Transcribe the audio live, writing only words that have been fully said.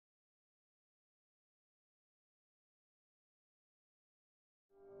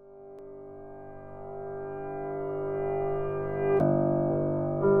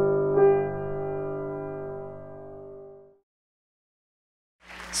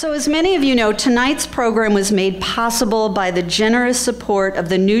So as many of you know, tonight's program was made possible by the generous support of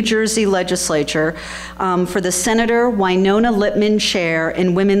the New Jersey legislature for the Senator Wynona Lipman Chair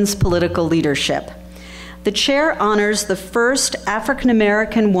in Women's Political Leadership. The chair honors the first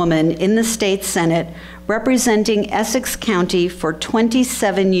African-American woman in the state Senate representing Essex County for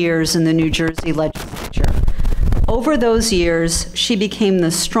 27 years in the New Jersey legislature. Over those years, she became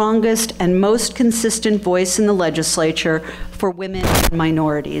the strongest and most consistent voice in the legislature for women and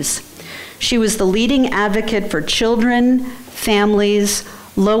minorities. She was the leading advocate for children, families,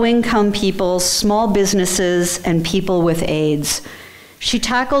 low-income people, small businesses, and people with AIDS. She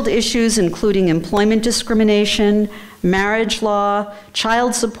tackled issues including employment discrimination, marriage law,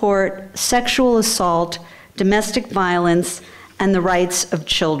 child support, sexual assault, domestic violence, and the rights of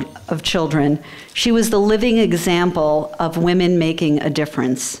children. She was the living example of women making a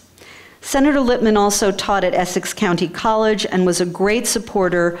difference. Senator Lipman also taught at Essex County College and was a great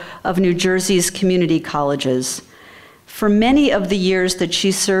supporter of New Jersey's community colleges. For many of the years that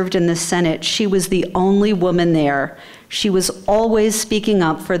she served in the Senate, she was the only woman there. She was always speaking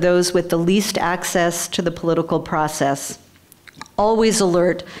up for those with the least access to the political process, always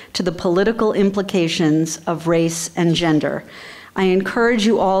alert to the political implications of race and gender. I encourage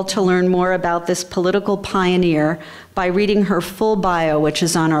you all to learn more about this political pioneer by reading her full bio, which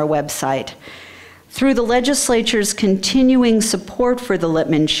is on our website. Through the legislature's continuing support for the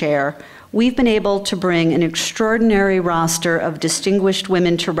Lipman Chair, we've been able to bring an extraordinary roster of distinguished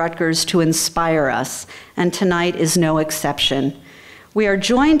women to Rutgers to inspire us, and tonight is no exception. We are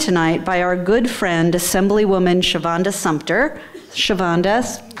joined tonight by our good friend, Assemblywoman Shavonda Sumter. Shavonda,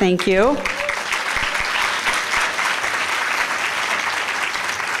 thank you.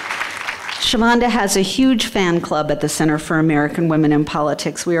 Shavonda has a huge fan club at the Center for American Women in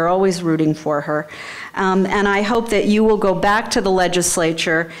Politics. We are always rooting for her. And I hope that you will go back to the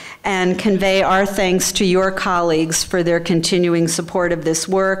legislature and convey our thanks to your colleagues for their continuing support of this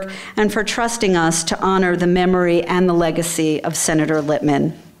work and for trusting us to honor the memory and the legacy of Senator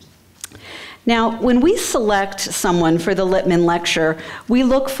Lipman. Now, when we select someone for the Lipman Lecture, we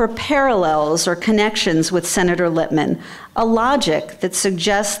look for parallels or connections with Senator Lipman, a logic that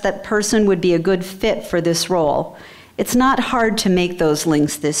suggests that person would be a good fit for this role. It's not hard to make those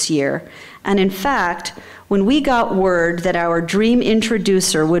links this year. And in fact, when we got word that our dream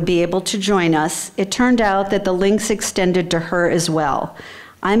introducer would be able to join us, it turned out that the links extended to her as well.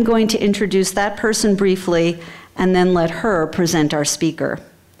 I'm going to introduce that person briefly and then let her present our speaker.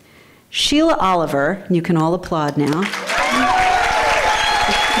 Sheila Oliver, you can all applaud now.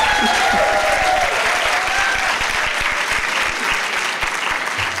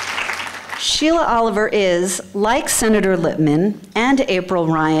 Sheila Oliver is, like Senator Lipman and April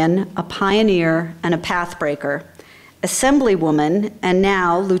Ryan, a pioneer and a pathbreaker. Assemblywoman, and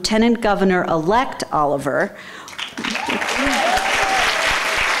now Lieutenant Governor-elect Oliver,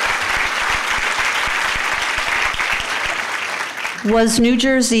 was New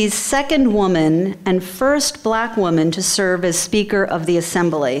Jersey's second woman and first black woman to serve as Speaker of the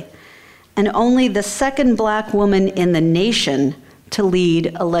Assembly, and only the second black woman in the nation to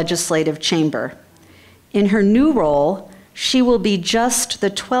lead a legislative chamber. In her new role, she will be just the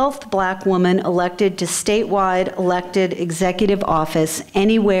 12th black woman elected to statewide elected executive office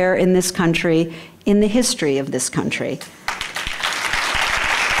anywhere in this country, in the history of this country.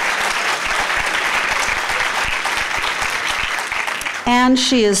 And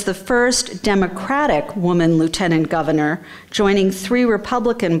she is the first Democratic woman lieutenant governor, joining 3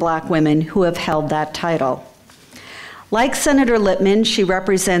 Republican black women who have held that title. Like Senator Lipman, she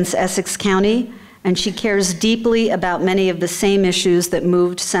represents Essex County, and she cares deeply about many of the same issues that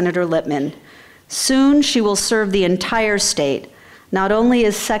moved Senator Lipman. Soon, she will serve the entire state, not only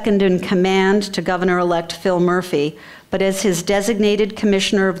as second in command to Governor-elect Phil Murphy, but as his designated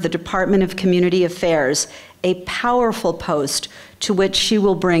commissioner of the Department of Community Affairs, a powerful post to which she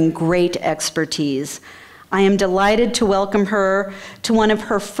will bring great expertise. I am delighted to welcome her to one of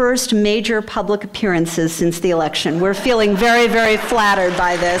her first major public appearances since the election. We're feeling very, very flattered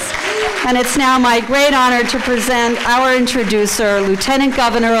by this. And it's now my great honor to present our introducer, Lieutenant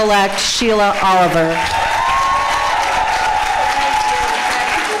Governor-elect Sheila Oliver.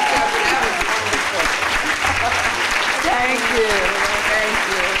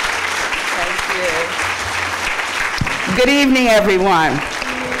 Good evening, everyone.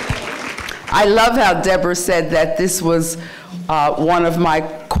 I love how Deborah said that this was one of my,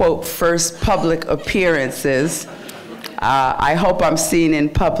 quote, first public appearances. I hope I'm seen in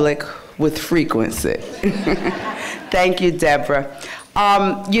public with frequency. Thank you, Deborah.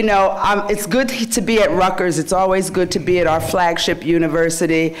 You know, it's good to be at Rutgers. It's always good to be at our flagship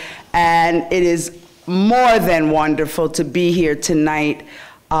university. And it is more than wonderful to be here tonight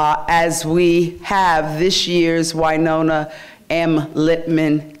as we have this year's Wynona M.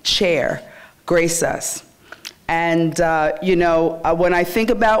 Lipman Chair grace us. And, you know, when I think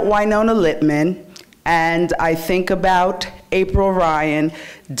about Wynona Lipman and I think about April Ryan,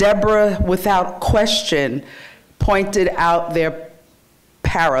 Deborah, without question, pointed out their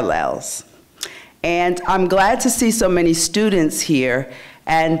parallels. And I'm glad to see so many students here.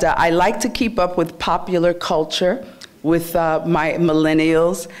 And I like to keep up with popular culture with my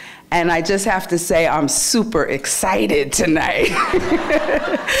millennials. And I just have to say I'm super excited tonight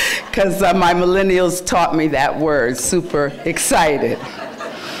because my millennials taught me that word, super excited.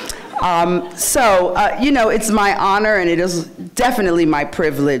 You know, it's my honor and it is definitely my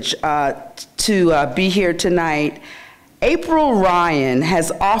privilege to be here tonight. April Ryan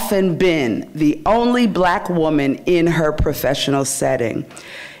has often been the only Black woman in her professional setting.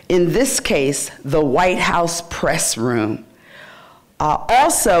 In this case, the White House press room.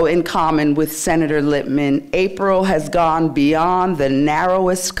 Also in common with Senator Lipman, April has gone beyond the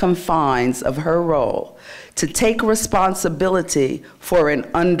narrowest confines of her role to take responsibility for an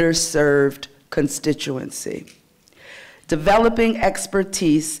underserved constituency, developing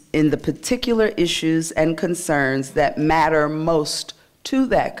expertise in the particular issues and concerns that matter most to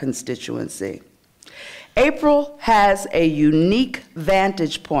that constituency. April has a unique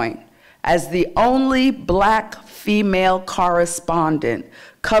vantage point as the only Black female correspondent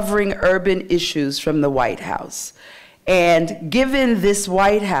covering urban issues from the White House. And given this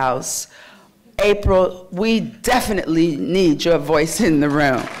White House, April, we definitely need your voice in the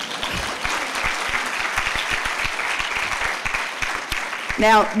room.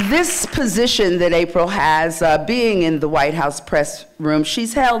 Now, this position that April has, being in the White House press room,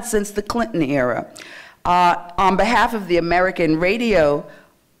 she's held since the Clinton era. On behalf of the American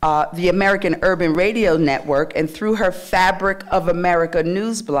Urban Radio Network, and through her Fabric of America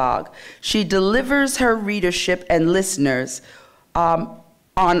news blog, she delivers her readership and listeners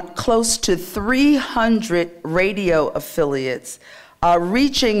on close to 300 radio affiliates,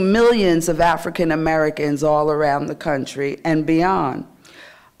 reaching millions of African Americans all around the country and beyond.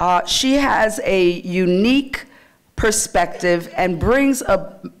 She has a unique perspective and brings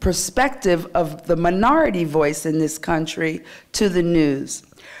a perspective of the minority voice in this country to the news.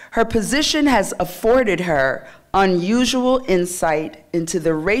 Her position has afforded her unusual insight into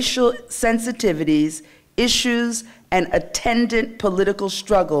the racial sensitivities, issues, and attendant political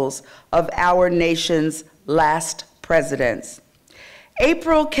struggles of our nation's last presidents.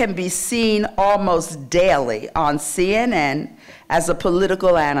 April can be seen almost daily on CNN as a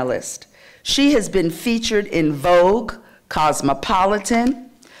political analyst. She has been featured in Vogue,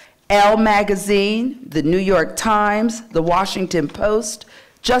 Cosmopolitan, Elle magazine, the New York Times, the Washington Post,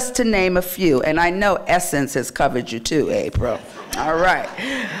 just to name a few. And I know Essence has covered you too, April. All right.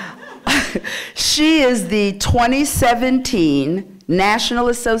 She is the 2017 National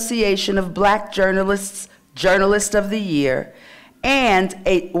Association of Black Journalists Journalist of the Year. And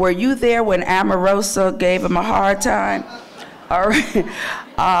were you there when Omarosa gave him a hard time? All right.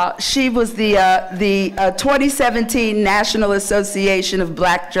 She was the 2017 National Association of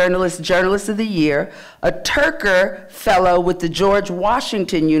Black Journalists Journalist of the Year, a Turker Fellow with the George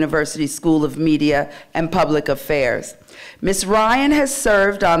Washington University School of Media and Public Affairs. Ms. Ryan has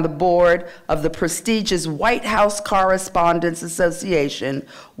served on the board of the prestigious White House Correspondents Association,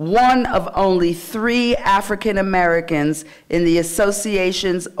 one of only 3 African Americans in the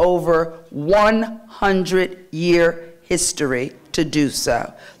association's over 100-year history to do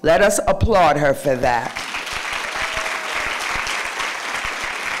so. Let us applaud her for that.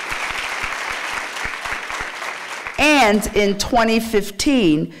 And in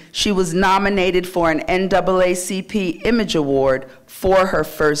 2015, she was nominated for an NAACP Image Award for her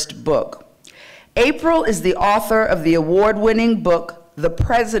first book. April is the author of the award-winning book, The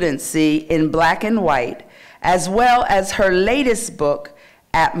Presidency in Black and White, as well as her latest book,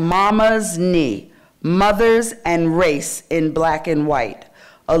 At Mama's Knee, Mothers and Race in Black and White,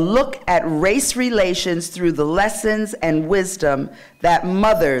 a look at race relations through the lessons and wisdom that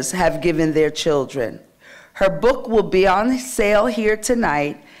mothers have given their children. Her book will be on sale here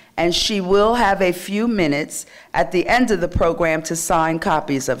tonight, and she will have a few minutes at the end of the program to sign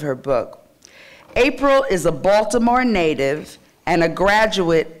copies of her book. April is a Baltimore native and a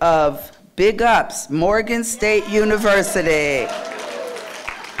graduate of, big ups, Morgan State University,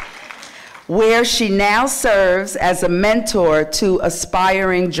 where she now serves as a mentor to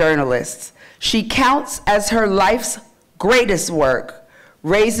aspiring journalists. She counts as her life's greatest work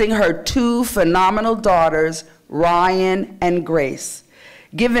raising her 2 phenomenal daughters, Ryan and Grace.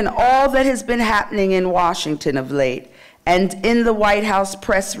 Given all that has been happening in Washington of late, and in the White House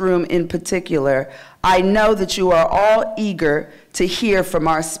press room in particular, I know that you are all eager to hear from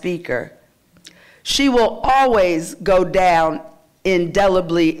our speaker. She will always go down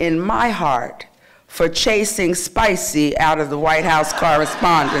indelibly in my heart for chasing spicy out of the White House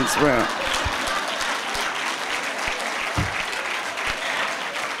Correspondent's room.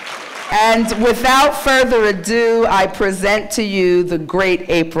 And without further ado, I present to you the great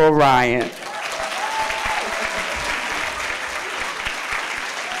April Ryan.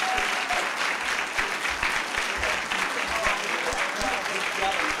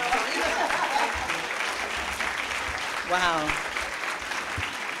 Wow.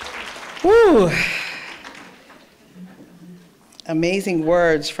 Woo. Amazing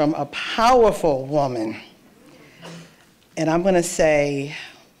words from a powerful woman. And I'm going to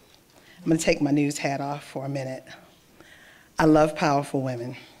take my news hat off for a minute. I love powerful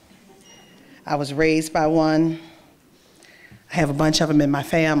women. I was raised by one. I have a bunch of them in my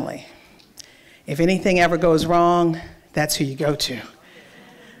family. If anything ever goes wrong, that's who you go to.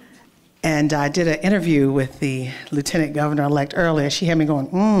 And I did an interview with the Lieutenant Governor-elect earlier. She had me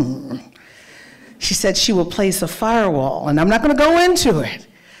going, She said she will place a firewall, and I'm not going to go into it,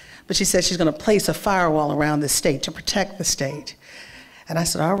 but she said she's going to place a firewall around the state to protect the state. And I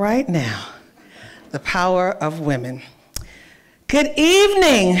said, all right now, the power of women. Good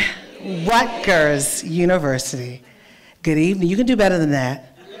evening, Rutgers University. Good evening. You can do better than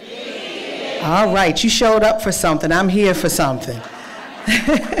that. All right, you showed up for something. I'm here for something.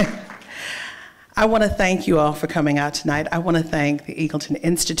 I want to thank you all for coming out tonight. I want to thank the Eagleton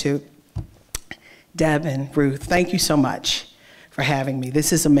Institute, Deb and Ruth. Thank you so much for having me.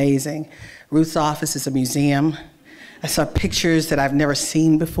 This is amazing. Ruth's office is a museum. I saw pictures that I've never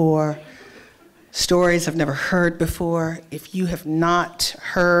seen before, stories I've never heard before. If you have not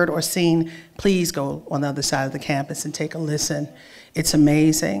heard or seen, please go on the other side of the campus and take a listen. It's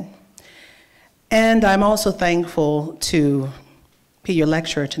amazing. And I'm also thankful to be your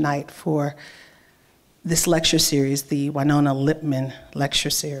lecturer tonight for this lecture series, the Wynona Lipman lecture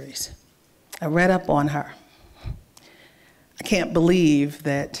series. I read up on her. I can't believe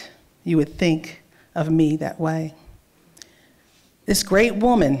that you would think of me that way. This great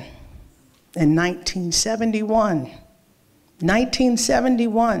woman in 1971,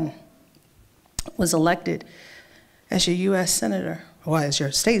 was elected as your U.S. Senator, or as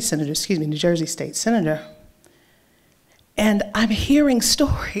your state senator, excuse me, New Jersey State Senator. And I'm hearing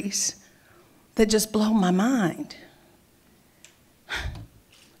stories that just blow my mind.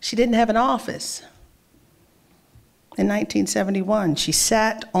 She didn't have an office. In 1971, she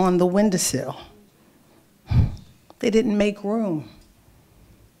sat on the windowsill. They didn't make room.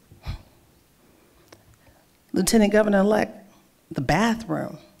 Lieutenant Governor-elect, the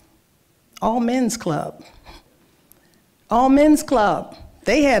bathroom, all men's club. All men's club.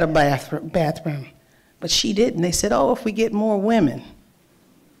 They had a bathroom, but she didn't. They said, oh, if we get more women,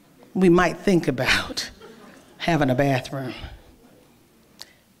 we might think about having a bathroom.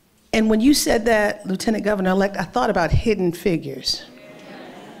 And when you said that, Lieutenant Governor-elect, I thought about Hidden Figures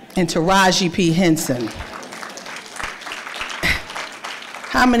and Taraji P. Henson.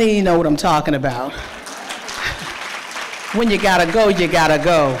 How many of you know what I'm talking about? When you gotta go, you gotta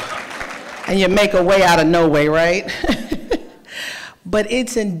go. And you make a way out of no way, right? But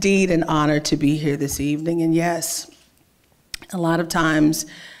it's indeed an honor to be here this evening. And yes, a lot of times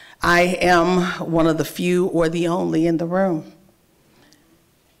I am one of the few or the only in the room.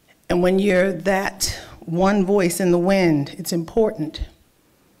 And when you're that one voice in the wind, it's important,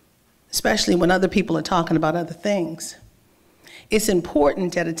 especially when other people are talking about other things. It's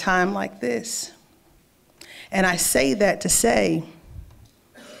important at a time like this. And I say that to say,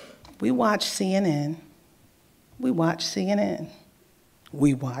 we watch CNN, we watch CNN,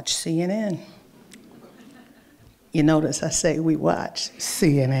 we watch CNN. You notice I say we watch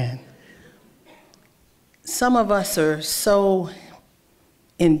CNN. Some of us are so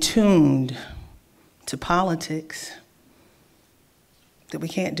in tuned to politics that we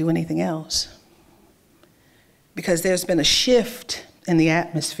can't do anything else, because there's been a shift in the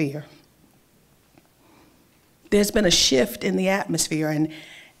atmosphere. There's been a shift in the atmosphere,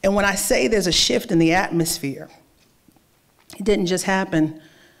 and when I say there's a shift in the atmosphere, it didn't just happen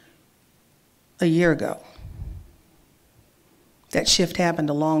a year ago. That shift happened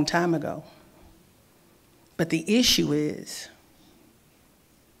a long time ago. But the issue is,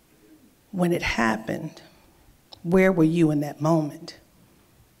 when it happened, where were you in that moment?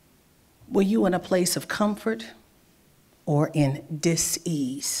 Were you in a place of comfort or in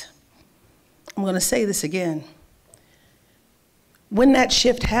dis-ease. I'm going to say this again. When that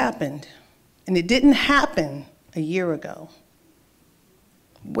shift happened, and it didn't happen a year ago,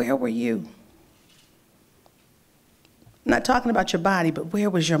 where were you? I'm not talking about your body, but where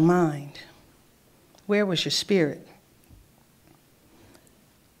was your mind? Where was your spirit?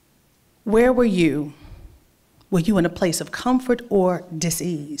 Where were you? Were you in a place of comfort or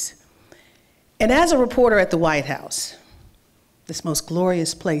dis-ease? And as a reporter at the White House, this most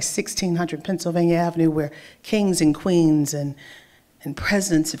glorious place, 1600 Pennsylvania Avenue, where kings and queens and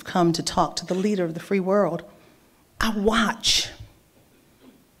presidents have come to talk to the leader of the free world, I watch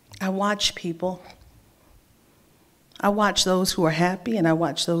people. I watch those who are happy and I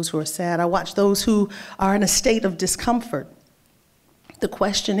watch those who are sad. I watch those who are in a state of discomfort. The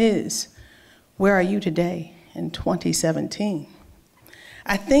question is, where are you today in 2017?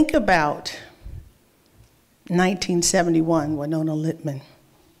 I think about 1971, Wynona Lipman.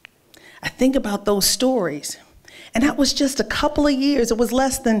 I think about those stories. And that was just a couple of years. It was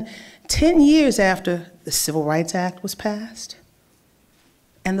less than 10 years after the Civil Rights Act was passed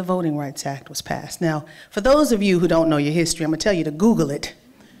and the Voting Rights Act was passed. Now, for those of you who don't know your history, I'm going to tell you to Google it.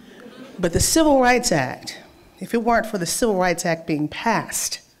 But the Civil Rights Act, if it weren't for the Civil Rights Act being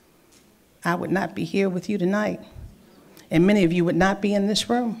passed, I would not be here with you tonight. And many of you would not be in this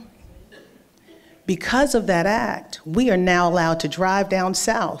room. Because of that act, we are now allowed to drive down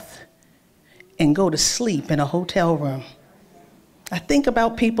south and go to sleep in a hotel room. I think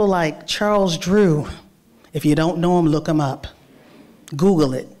about people like Charles Drew. If you don't know him, look him up.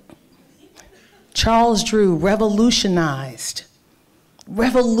 Google it. Charles Drew revolutionized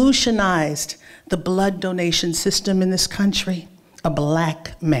the blood donation system in this country. A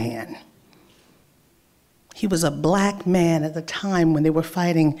black man. He was a black man at the time when they were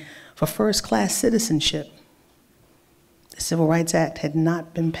fighting for first-class citizenship. The Civil Rights Act had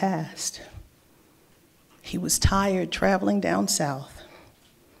not been passed. He was tired traveling down south,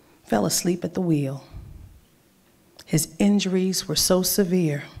 fell asleep at the wheel. His injuries were so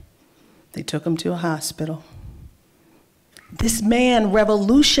severe, they took him to a hospital. This man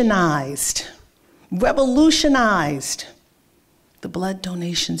revolutionized the blood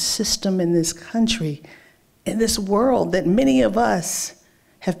donation system in this country, in this world that many of us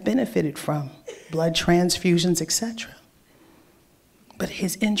have benefited from, blood transfusions, etc. But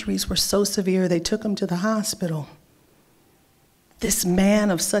his injuries were so severe, they took him to the hospital. This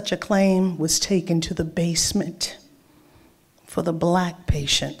man of such acclaim was taken to the basement for the black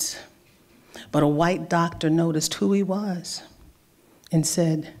patients. But a white doctor noticed who he was and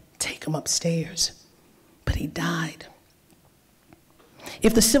said, take him upstairs. But he died.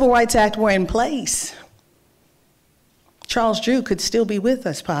 If the Civil Rights Act were in place, Charles Drew could still be with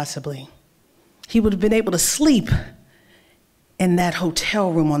us, possibly. He would have been able to sleep in that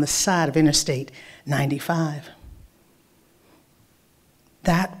hotel room on the side of Interstate 95.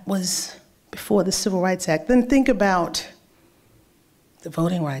 That was before the Civil Rights Act. Then think about the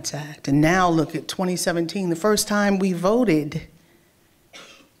Voting Rights Act. And now look at 2017, the first time we voted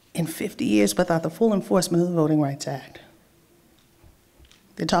in 50 years without the full enforcement of the Voting Rights Act.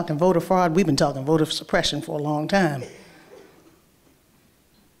 They're talking voter fraud. We've been talking voter suppression for a long time.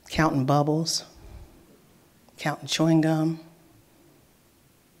 Counting bubbles, counting chewing gum.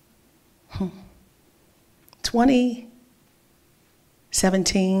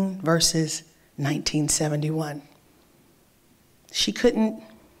 2017 versus 1971. She couldn't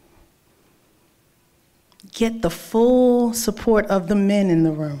get the full support of the men in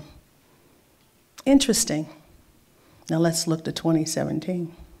the room. Interesting. Now let's look to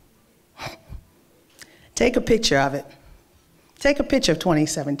 2017. Take a picture of it. Take a picture of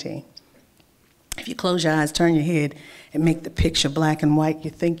 2017. If you close your eyes, turn your head, and make the picture black and white,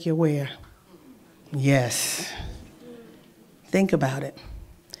 you think you're where? Yes. Think about it.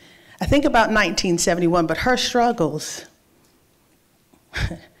 I think about 1971, but her struggles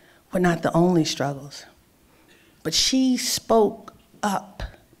were not the only struggles. But she spoke up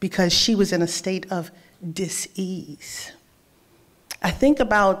because she was in a state of dis-ease. I think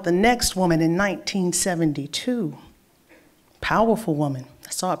about the next woman in 1972, powerful woman.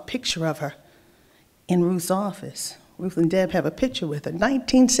 I saw a picture of her in Ruth's office. Ruth and Deb have a picture with her.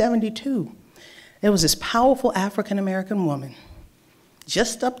 1972, there was this powerful African-American woman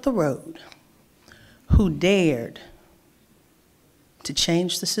just up the road who dared to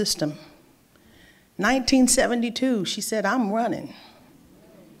change the system. 1972, she said, I'm running.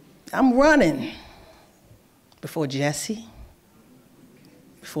 I'm running. Before Jesse,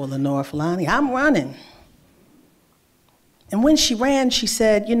 before Lenore Fulani, I'm running. And when she ran, she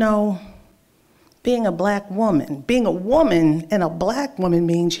said, you know, being a black woman. Being a woman and a black woman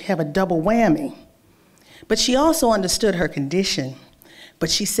means you have a double whammy. But she also understood her condition. But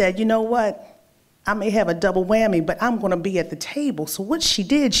she said, you know what? I may have a double whammy, but I'm going to be at the table. So what she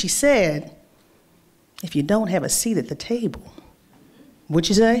did, she said, if you don't have a seat at the table, what'd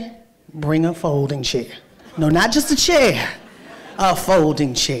you say? Bring a folding chair. No, not just a chair, a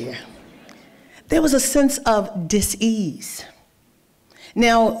folding chair. There was a sense of dis-ease.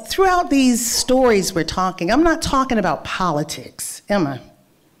 Now, throughout these stories we're talking, I'm not talking about politics, am I? I'm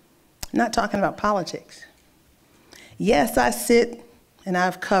not talking about politics. Yes, I sit and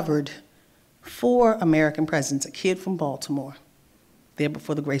I've covered 4 American presidents, a kid from Baltimore. There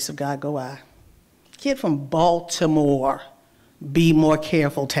before the grace of God go I. Kid from Baltimore, be more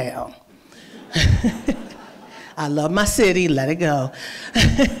careful town. I love my city, let it go.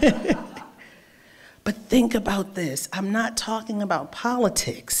 But think about this, I'm not talking about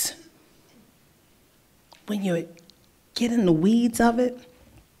politics. When you get in the weeds of it,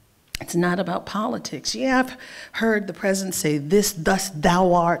 it's not about politics. Yeah, I've heard the president say this, thus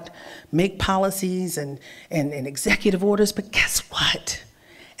thou art, make policies and executive orders, but guess what?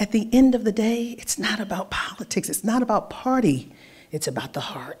 At the end of the day, it's not about politics, it's not about party, it's about the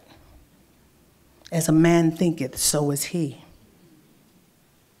heart. As a man thinketh, so is he.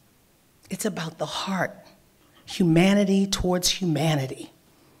 It's about the heart, humanity towards humanity.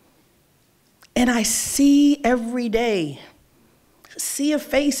 And I see every day a sea of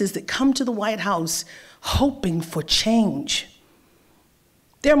faces that come to the White House hoping for change.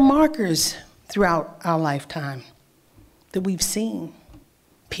 There are markers throughout our lifetime that we've seen.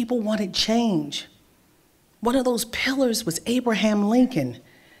 People wanted change. One of those pillars was Abraham Lincoln.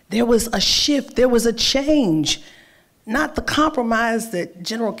 There was a shift, there was a change. Not the compromise that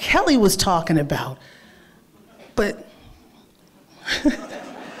General Kelly was talking about, but,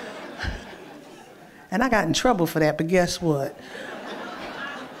 and I got in trouble for that, but guess what?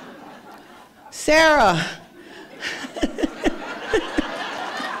 Sarah.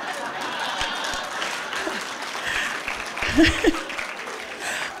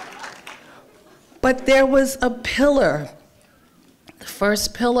 But there was a pillar, the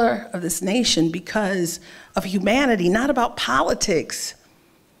first pillar of this nation, because of humanity, not about politics.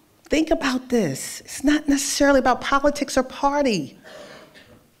 Think about this. It's not necessarily about politics or party.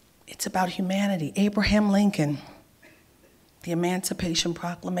 It's about humanity. Abraham Lincoln, the Emancipation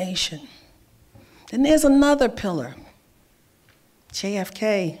Proclamation. Then there's another pillar,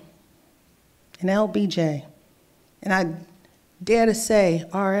 JFK and LBJ. And I dare to say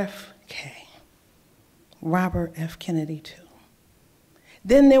RFK, Robert F. Kennedy too.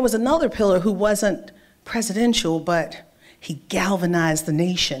 Then there was another pillar who wasn't presidential, but he galvanized the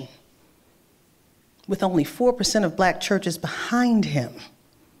nation with only 4% of black churches behind him.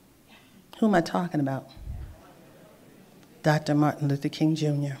 Who am I talking about? Dr. Martin Luther King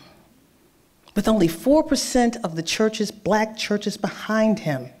Jr. With only 4% of the churches, black churches behind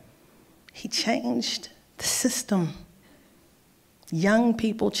him, he changed the system. Young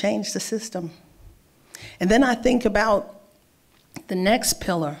people changed the system. And then I think about the next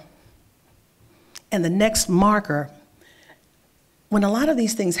pillar and the next marker. When a lot of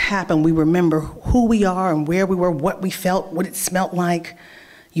these things happen, we remember who we are and where we were, what we felt, what it smelled like.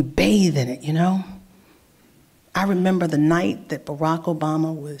 You bathe in it, you know? I remember the night that Barack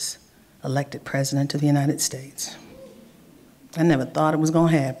Obama was elected president of the United States. I never thought it was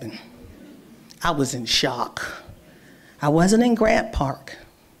gonna happen. I was in shock. I wasn't in Grant Park.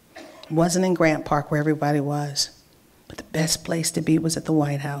 I wasn't in Grant Park where everybody was. But the best place to be was at the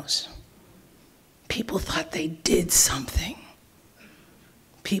White House. People thought they did something.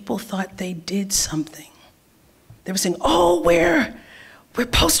 People thought they did something. They were saying, oh, we're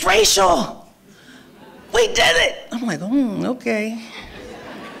post-racial. We did it. I'm like, okay.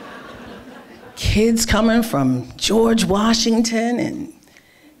 Kids coming from George Washington and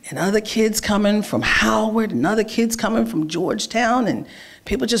other kids coming from Howard and other kids coming from Georgetown and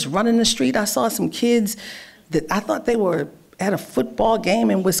people just running the street. I saw some kids that I thought they were at a football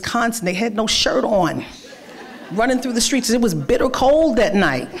game in Wisconsin. They had no shirt on, running through the streets. It was bitter cold that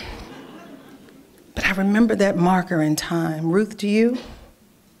night. But I remember that marker in time. Ruth, do you?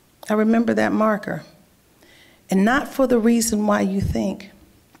 I remember that marker. And not for the reason why you think.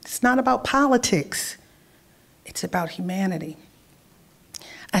 It's not about politics. It's about humanity.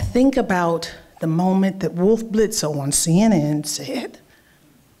 I think about the moment that Wolf Blitzer on CNN said,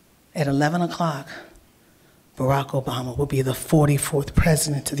 at 11 o'clock, Barack Obama will be the 44th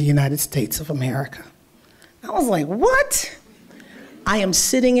president of the United States of America. I was like, what? I am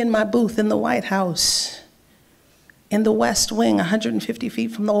sitting in my booth in the White House, in the West Wing, 150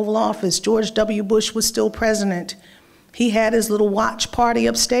 feet from the Oval Office. George W. Bush was still president. He had his little watch party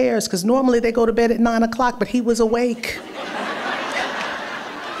upstairs, because normally they go to bed at 9 o'clock, but he was awake.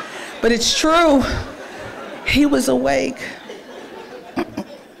 But it's true, he was awake.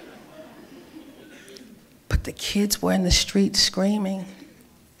 But the kids were in the street screaming.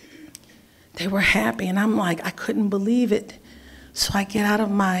 They were happy, and I'm like, I couldn't believe it. So I get out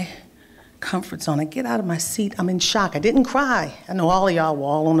of my comfort zone. I get out of my seat. I'm in shock. I didn't cry. I know all of y'all were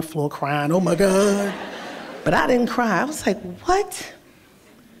all on the floor crying, oh my God. But I didn't cry. I was like, what?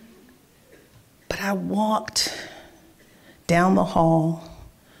 But I walked down the hall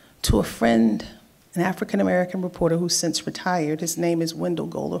to a friend, an African-American reporter who's since retired. His name is Wendell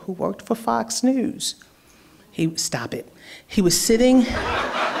Goler, who worked for Fox News. Stop it. He was sitting,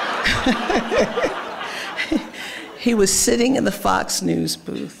 he was sitting in the Fox News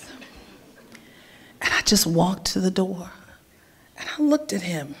booth. And I just walked to the door, and I looked at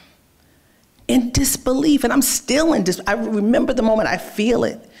him in disbelief, and I'm still in disbelief. I remember the moment, I feel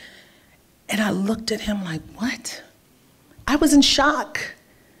it. And I looked at him like, what? I was in shock,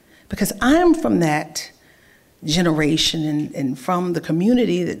 because I'm from that generation and from the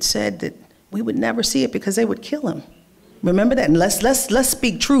community that said that we would never see it because they would kill him. Remember that? And let's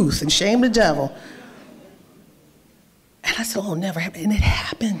speak truth and shame the devil. And I said, oh, never happened. And it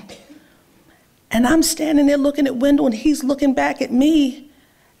happened. And I'm standing there looking at Wendell, and he's looking back at me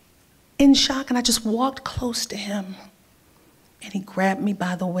in shock, and I just walked close to him, and he grabbed me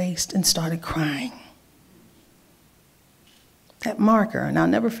by the waist and started crying. That marker, and I'll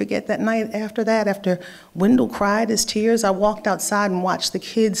never forget that night after that, after Wendell cried his tears, I walked outside and watched the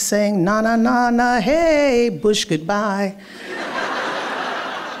kids sing, na na na na, hey, Bush goodbye.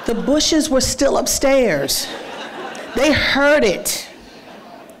 The Bushes were still upstairs. They heard it.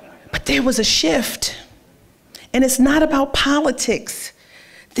 But there was a shift. And it's not about politics.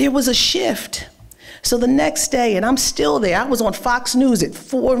 There was a shift. So the next day, and I'm still there, I was on Fox News at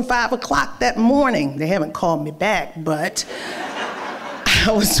 4 and 5 o'clock that morning. They haven't called me back, but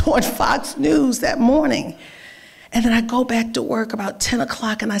I was on Fox News that morning. And then I go back to work about 10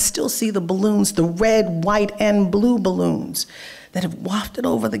 o'clock, and I still see the balloons, the red, white, and blue balloons that have wafted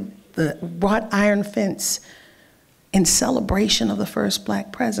over the wrought iron fence in celebration of the first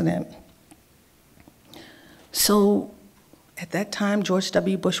Black president. So at that time, George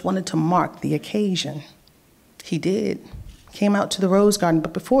W. Bush wanted to mark the occasion. He did. Came out to the Rose Garden,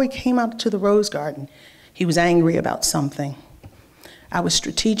 but before he came out to the Rose Garden, he was angry about something. I was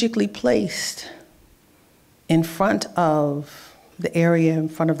strategically placed in front of the area in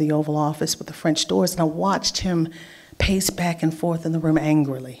front of the Oval Office with the French doors, and I watched him pace back and forth in the room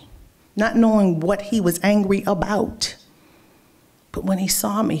angrily, not knowing what he was angry about. But when he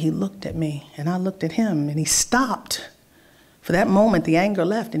saw me, he looked at me, and I looked at him, and he stopped. For that moment, the anger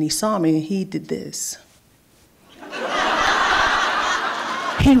left, and he saw me, and he did this.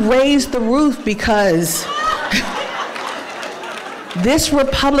 He raised the roof because this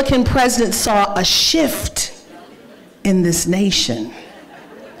Republican president saw a shift in this nation.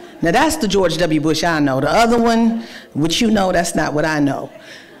 Now, that's the George W. Bush I know. The other one, which you know, that's not what I know.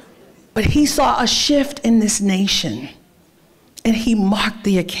 But he saw a shift in this nation, and he marked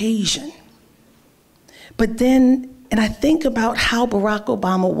the occasion. But then, and I think about how Barack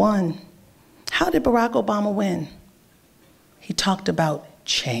Obama won. How did Barack Obama win? He talked about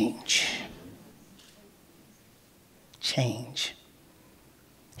change. Change.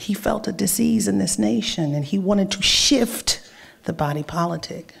 He felt a disease in this nation, and he wanted to shift the body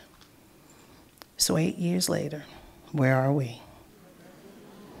politic. So 8 years later, where are we?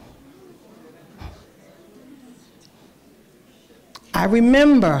 I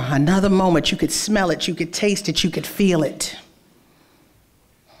remember another moment. You could smell it, you could taste it, you could feel it.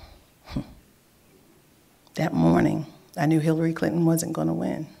 That morning, I knew Hillary Clinton wasn't going to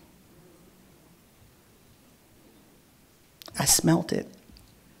win. I smelt it.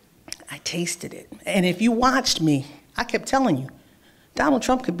 I tasted it. And if you watched me, I kept telling you, Donald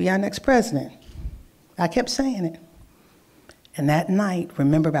Trump could be our next president. I kept saying it. And that night,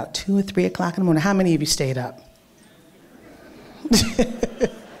 remember about 2 or 3 o'clock in the morning, how many of you stayed up?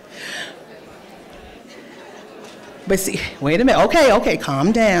 But see, wait a minute. Okay,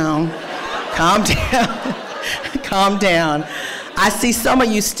 calm down. Calm down. Calm down. I see some of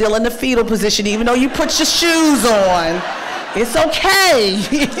you still in the fetal position, even though you put your shoes on. It's okay.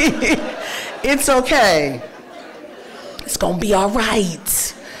 It's okay. It's gonna be all right.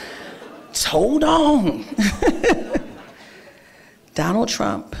 Just hold on. Donald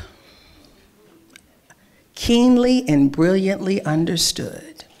Trump keenly and brilliantly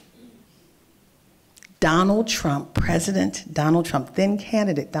understood Donald Trump, President Donald Trump, then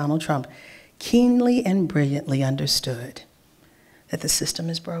candidate Donald Trump, keenly and brilliantly understood that the system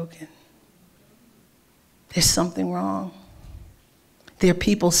is broken. There's something wrong. There are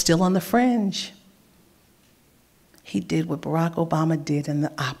people still on the fringe. He did what Barack Obama did in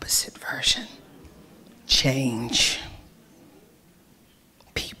the opposite version. Change.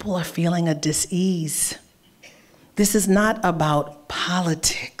 People are feeling a dis-ease. This is not about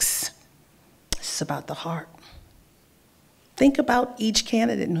politics. This is about the heart. Think about each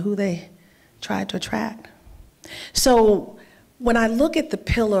candidate and who they tried to attract. So when I look at the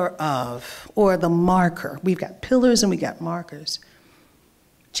pillar of, or the marker, we've got pillars and we got markers.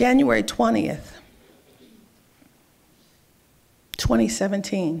 January 20th,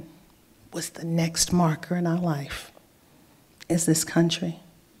 2017 was the next marker in our life, is this country.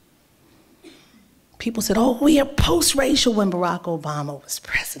 People said, oh, we are post-racial when Barack Obama was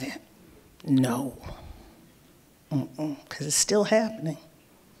president. No, because it's still happening.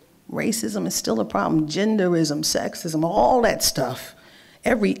 Racism is still a problem, genderism, sexism, all that stuff.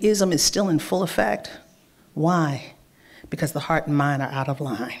 Every ism is still in full effect. Why? Because the heart and mind are out of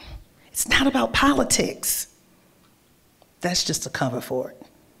line. It's not about politics. That's just a cover for it.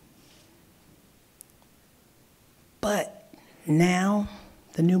 But now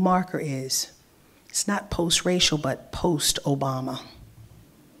the new marker is, it's not post-racial, but post-Obama.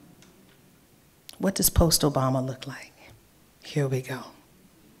 What does post-Obama look like? Here we go.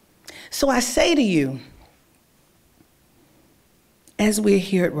 So I say to you, as we're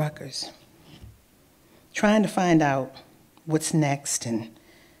here at Rutgers, trying to find out what's next and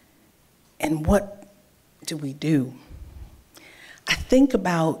what do we do, I think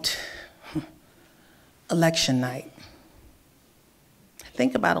about election night. I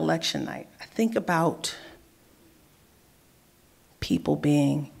think about election night. I think about people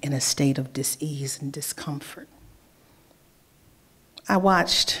being in a state of dis-ease and discomfort. I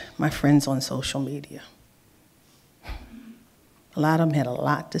watched my friends on social media. A lot of them had a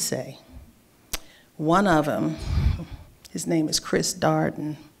lot to say. One of them, his name is Chris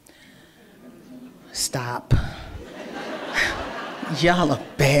Darden. Stop. Y'all are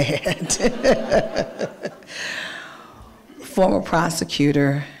bad. Former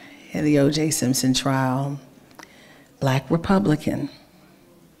prosecutor in the O.J. Simpson trial, Black Republican.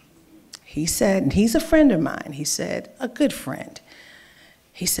 He said, and he's a friend of mine, he said, a good friend.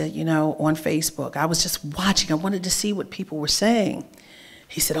 He said, you know, on Facebook, I was just watching, I wanted to see what people were saying.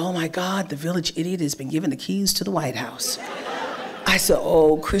 He said, oh my God, the village idiot has been given the keys to the White House. I said,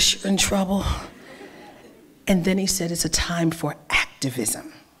 oh, Chris, you're in trouble. And then he said, it's a time for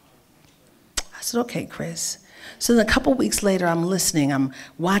activism. I said, okay, Chris. So then a couple weeks later, I'm listening, I'm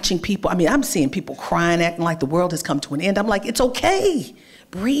watching people, I'm seeing people crying, acting like the world has come to an end. I'm like, it's okay,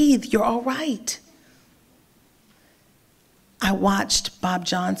 breathe, you're all right. I watched Bob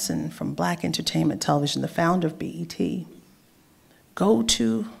Johnson from Black Entertainment Television, the founder of BET, go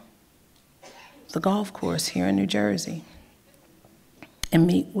to the golf course here in New Jersey and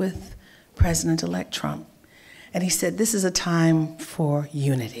meet with President-elect Trump. And he said, this is a time for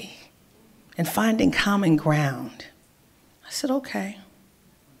unity and finding common ground. I said, okay.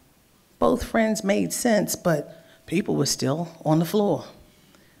 Both friends made sense, but people were still on the floor.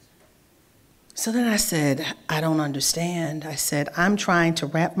 So then I said, I don't understand. I said, I'm trying to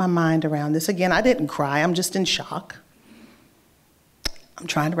wrap my mind around this. Again, I didn't cry, I'm just in shock. I'm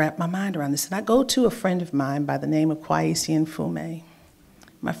trying to wrap my mind around this. And I go to a friend of mine by the name of Kwesi Mfume,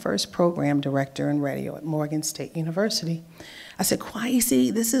 my first program director in radio at Morgan State University. I said,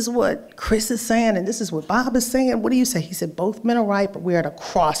 Kwesi, this is what Chris is saying, and this is what Bob is saying. What do you say? He said, both men are right, but we're at a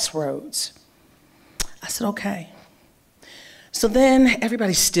crossroads. I said, okay. So then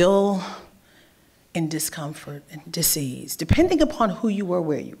everybody's still in discomfort and dis-ease, depending upon who you were,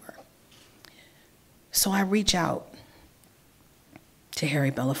 where you were. So I reach out to Harry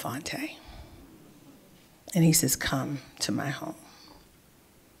Belafonte, and he says, come to my home.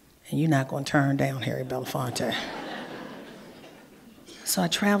 And you're not going to turn down Harry Belafonte. So I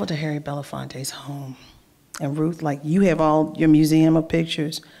traveled to Harry Belafonte's home. And Ruth, like, you have all your museum of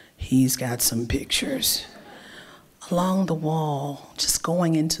pictures. He's got some pictures. Along the wall, just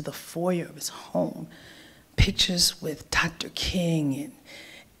going into the foyer of his home, pictures with Dr. King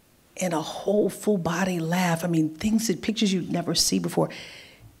and a whole full body laugh. I mean, pictures you'd never see before.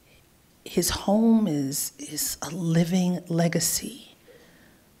 His home is a living legacy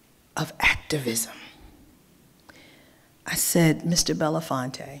of activism. I said, Mr.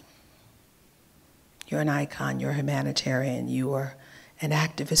 Belafonte, you're an icon, you're a humanitarian, you were an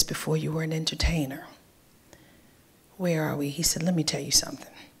activist before you were an entertainer. Where are we? He said, let me tell you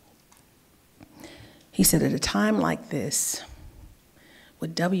something. He said, at a time like this,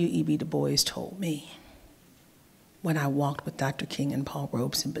 what W.E.B. Du Bois told me when I walked with Dr. King and Paul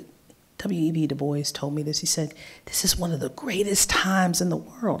Robeson, but W.E.B. Du Bois told me this. He said, this is one of the greatest times in the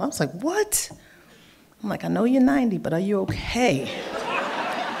world. I was like, what? I'm like, I know you're 90, but are you okay?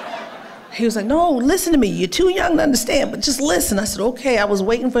 He was like, no, listen to me. You're too young to understand, but just listen. I said, okay. I was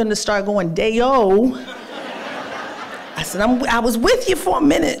waiting for him to start going, Day-o. I said, I was with you for a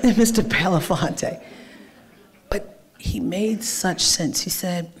minute, Mr. Belafonte. But he made such sense. He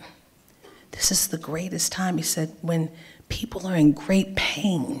said, this is the greatest time. He said, when people are in great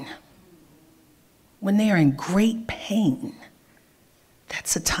pain, when they are in great pain,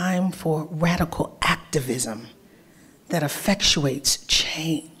 that's a time for radical activism that effectuates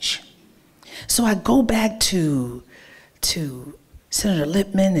change. So I go back to Senator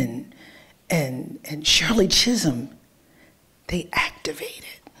Lipman and Shirley Chisholm. They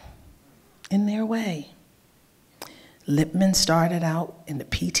activated in their way. Lipman started out in the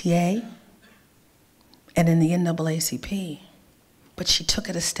PTA and in the NAACP, but she took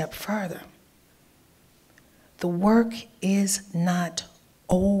it a step further. The work is not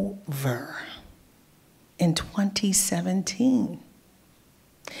over in 2017.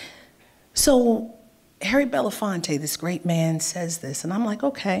 So Harry Belafonte, this great man, says this, and I'm like,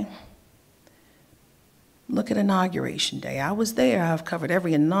 okay. Look at Inauguration Day. I was there. I've covered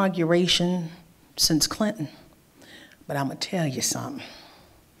every inauguration since Clinton. But I'm going to tell you something.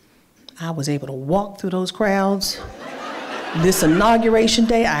 I was able to walk through those crowds. This Inauguration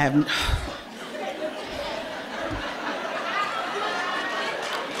Day, I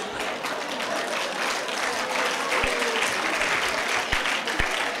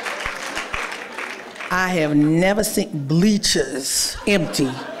have never seen bleachers empty.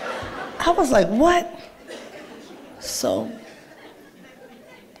 I was like, what? So,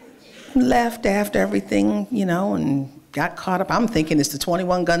 left after everything, you know, and got caught up. I'm thinking it's the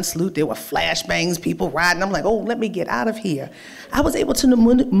 21-gun salute. There were flashbangs, people riding. I'm like, oh, let me get out of here. I was able to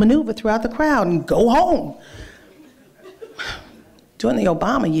maneuver throughout the crowd and go home. During the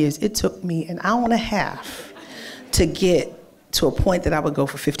Obama years, it took me an hour and a half to get to a point that I would go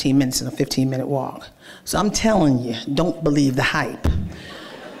for 15 minutes in a 15-minute walk. So I'm telling you, don't believe the hype.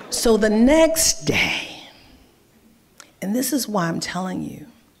 So the next day, and this is why I'm telling you,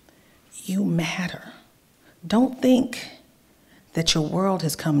 you matter. Don't think that your world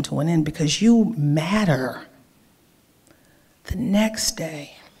has come to an end, because you matter. The next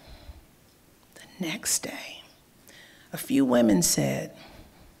day, a few women said,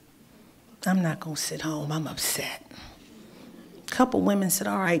 I'm not gonna sit home, I'm upset. A couple women said,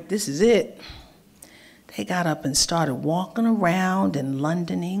 all right, this is it. They got up and started walking around in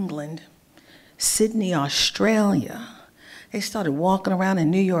London, England, Sydney, Australia. They started walking around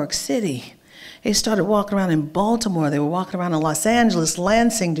in New York City. They started walking around in Baltimore. They were walking around in Los Angeles,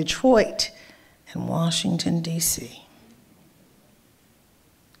 Lansing, Detroit, and Washington, D.C.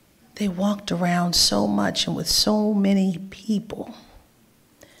 They walked around so much and with so many people.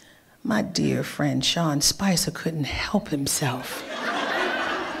 My dear friend Sean Spicer couldn't help himself.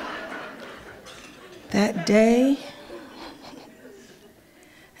 That day,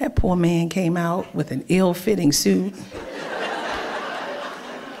 that poor man came out with an ill-fitting suit.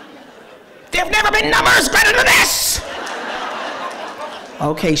 There've never been numbers better than this!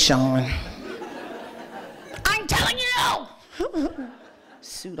 Okay, Sean. I'm telling you!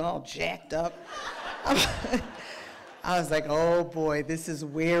 Suit all jacked up. I was like, oh boy, this is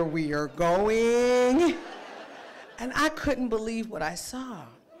where we are going. And I couldn't believe what I saw.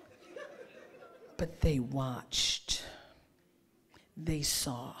 But they watched. They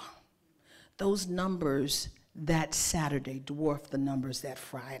saw. Those numbers that Saturday dwarfed the numbers that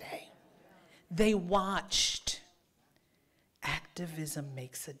Friday. They watched. Activism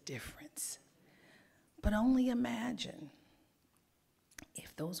makes a difference. But only imagine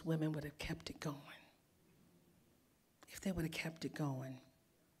if those women would have kept it going. If they would have kept it going.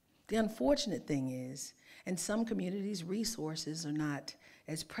 The unfortunate thing is, in some communities, resources are not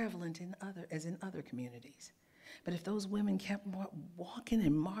as prevalent as in other communities. But if those women kept walking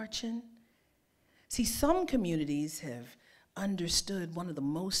and marching, see, some communities have understood one of the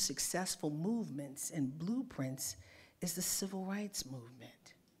most successful movements and blueprints is the civil rights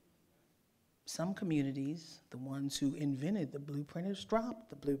movement. Some communities, the ones who invented the blueprint, have dropped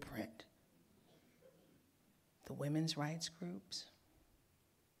the blueprint. The women's rights groups,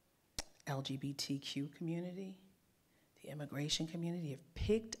 LGBTQ community, the immigration community have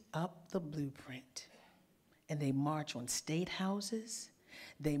picked up the blueprint, and they march on state houses,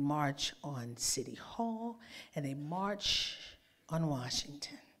 they march on City Hall, and they march on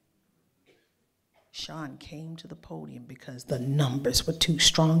Washington. Sean came to the podium because the numbers were too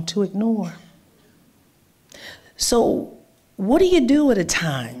strong to ignore. So what do you do at a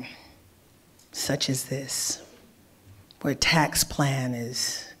time such as this, where a tax plan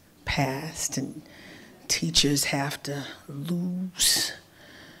is passed and teachers have to lose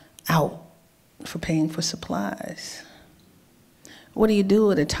out for paying for supplies? What do you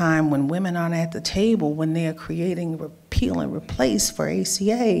do at a time when women aren't at the table, when they're creating repeal and replace for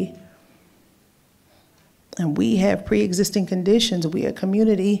ACA? And we have pre-existing conditions. We are a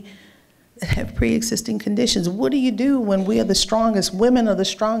community that have pre-existing conditions. What do you do when we are the strongest, women are the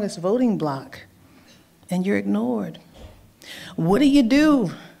strongest voting bloc, and you're ignored? What do you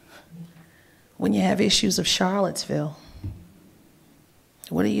do when you have issues of Charlottesville?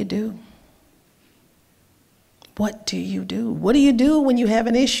 What do you do? What do you do? What do you do when you have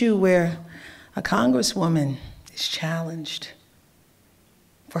an issue where a congresswoman is challenged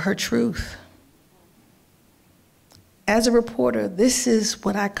for her truth? As a reporter, this is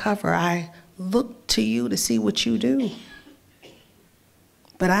what I cover. I look to you to see what you do.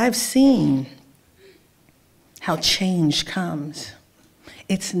 But I've seen how change comes.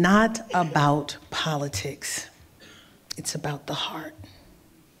 It's not about politics. It's about the heart.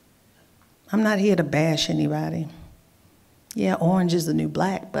 I'm not here to bash anybody. Yeah, orange is the new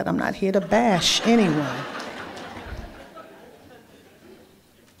black, but I'm not here to bash anyone.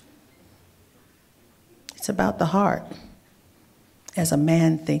 It's about the heart. As a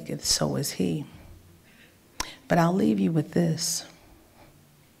man thinketh, so is he. But I'll leave you with this.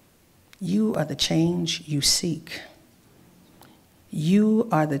 You are the change you seek. You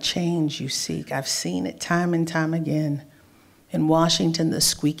are the change you seek. I've seen it time and time again. In Washington, the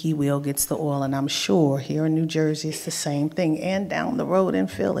squeaky wheel gets the oil, and I'm sure here in New Jersey it's the same thing, and down the road in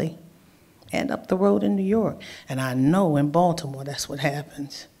Philly, and up the road in New York. And I know in Baltimore that's what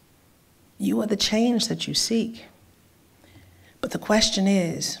happens. You are the change that you seek. But the question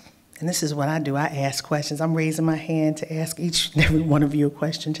is, and this is what I do, I ask questions. I'm raising my hand to ask each and every one of you a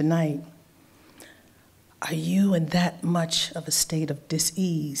question tonight. Are you in that much of a state of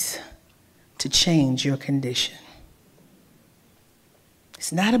dis-ease to change your condition?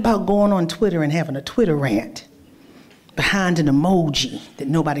 It's not about going on Twitter and having a Twitter rant behind an emoji that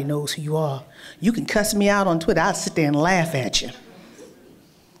nobody knows who you are. You can cuss me out on Twitter, I'll sit there and laugh at you.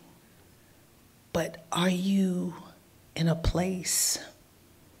 But are you in a place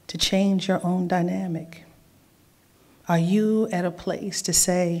to change your own dynamic? Are you at a place to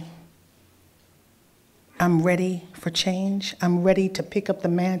say, I'm ready for change. I'm ready to pick up the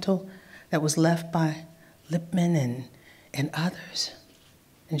mantle that was left by Lipman and others,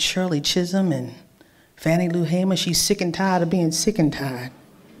 and Shirley Chisholm and Fannie Lou Hamer. She's sick and tired of being sick and tired.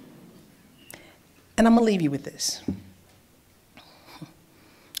 And I'm gonna leave you with this.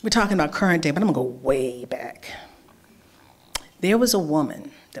 We're talking about current day, but I'm gonna go way back. There was a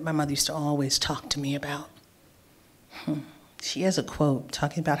woman that my mother used to always talk to me about. She has a quote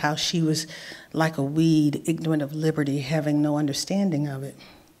talking about how she was like a weed, ignorant of liberty, having no understanding of it.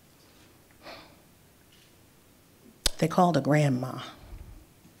 They called her grandma.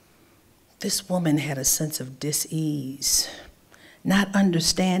 This woman had a sense of dis-ease, not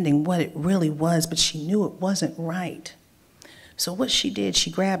understanding what it really was, but she knew it wasn't right. So what she did, she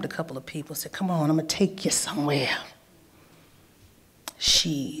grabbed a couple of people and said, come on, I'm gonna take you somewhere.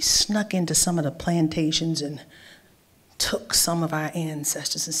 She snuck into some of the plantations and took some of our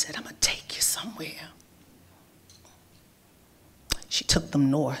ancestors and said, I'm gonna take you somewhere. She took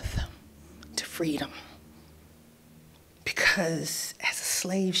them north to freedom. Because as a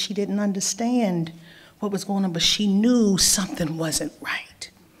slave, she didn't understand what was going on, but she knew something wasn't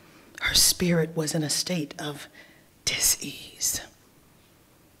right. Her spirit was in a state of dis-ease.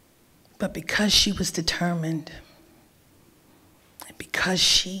 But because she was determined, and because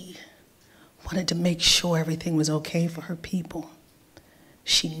she wanted to make sure everything was okay for her people,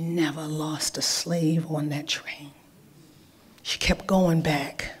 she never lost a slave on that train. She kept going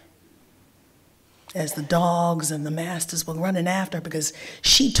back as the dogs and the masters were running after her because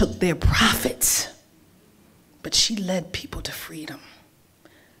she took their profits, but she led people to freedom.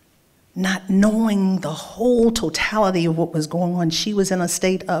 Not knowing the whole totality of what was going on, she was in a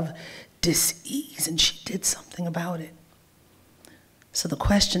state of dis-ease, and she did something about it. So the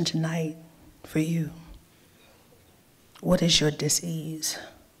question tonight for you, what is your dis-ease?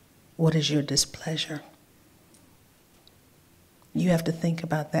 What is your displeasure? You have to think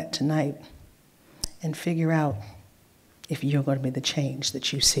about that tonight and figure out if you're going to be the change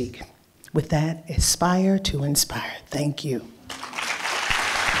that you seek. With that, aspire to inspire. Thank you.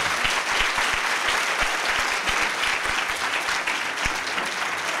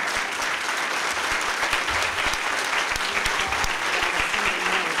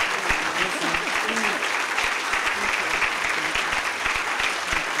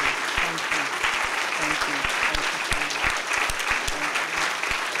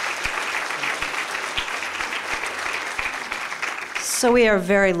 So we are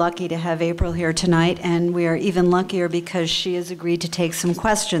very lucky to have April here tonight, and we are even luckier because she has agreed to take some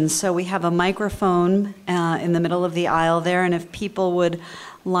questions. So we have a microphone in the middle of the aisle there, and if people would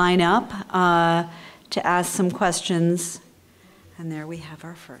line up to ask some questions. And there we have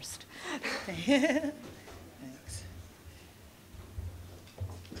our first. Thanks.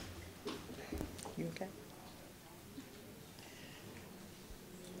 You okay?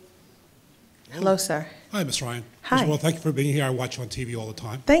 Hello, sir. Hi, Ms. Ryan. Hi. First of all, thank you for being here. I watch you on TV all the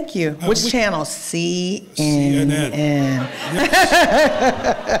time. Thank you. Which channel? CNN.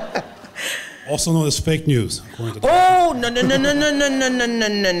 Yes. Also known as fake news, according to Oh, no. Just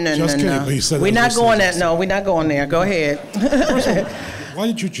kidding, but you said we're that not was going serious. there. No, we're not going there. Go ahead. First of all, why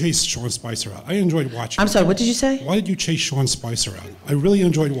did you chase Sean Spicer out? I enjoyed watching I'm him. sorry, what did you say? Why did you chase Sean Spicer out? I really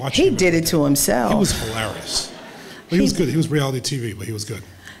enjoyed watching He him. did it to himself. He was hilarious. But he was good. He was reality TV, but he was good.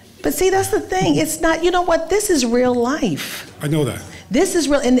 But see, that's the thing. It's not, you know what? This is real life. I know that. This is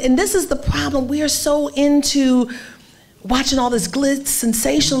real, and this is the problem. We are so into watching all this glitz,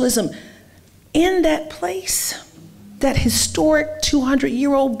 sensationalism. In that place, that historic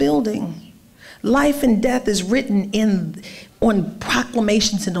 200-year-old building, life and death is written on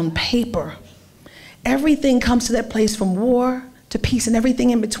proclamations and on paper. Everything comes to that place from war to peace and everything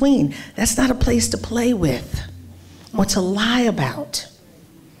in between. That's not a place to play with or to lie about.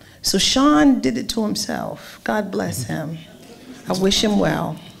 So Sean did it to himself. God bless him. I wish him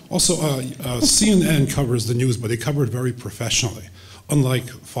well. Also, CNN covers the news, but they cover it very professionally. Unlike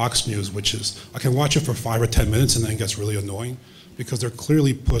Fox News, which is, I can watch it for 5 or 10 minutes and then it gets really annoying because they're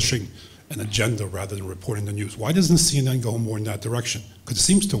clearly pushing an agenda rather than reporting the news. Why doesn't CNN go more in that direction? Because it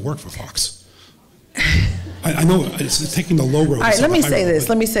seems to work for Fox. I know it's taking the low road. All right, let me say this.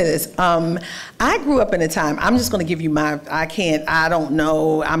 I grew up in a time, I'm just going to give you I don't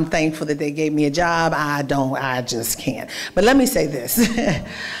know. I'm thankful that they gave me a job. I just can't. But let me say this.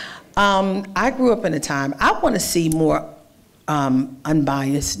 I grew up in a time, I want to see more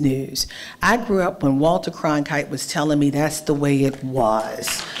unbiased news. I grew up when Walter Cronkite was telling me that's the way it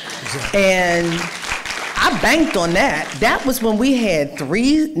was. Exactly. And I banked on that. That was when we had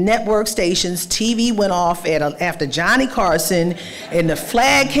 3 network stations. TV went off after Johnny Carson, and the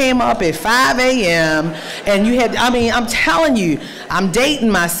flag came up at 5 a.m. And you had, I'm telling you, I'm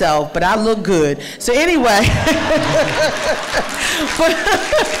dating myself, but I look good. So anyway,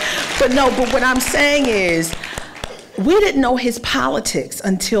 but what I'm saying is, we didn't know his politics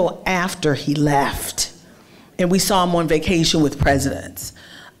until after he left. And we saw him on vacation with presidents.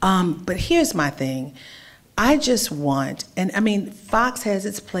 But here's my thing. I just want, Fox has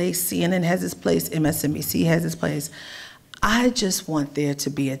its place, CNN has its place, MSNBC has its place. I just want there to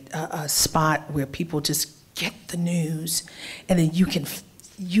be a spot where people just get the news and then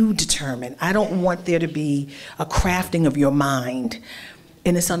you determine. I don't want there to be a crafting of your mind.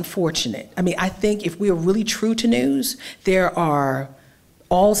 And it's unfortunate. I think if we're really true to news, there are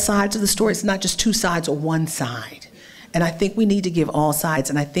all sides of the story. It's not just 2 sides or 1 side. And I think we need to give all sides.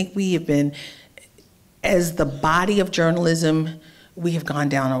 And I think we have been, as the body of journalism, we have gone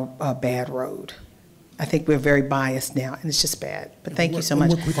down a bad road. I think we're very biased now, and it's just bad. But thank you so much.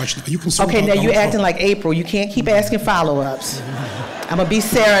 One more quick question. Are you concerned Okay, about now you're Donald acting Trump? like April. You can't keep asking follow-ups. I'm going to be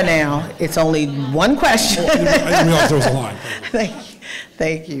Sarah now. It's only 1 question. I didn't realize there was a line.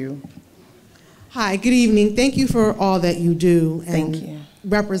 Thank you. Hi, good evening. Thank you for all that you do Thank and you.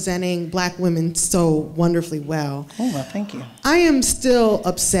 representing Black women so wonderfully well. Oh, well, thank you. I am still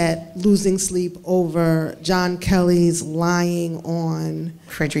upset, losing sleep over John Kelly's lying on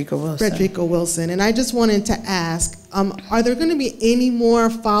Frederica Wilson. And I just wanted to ask, are there going to be any more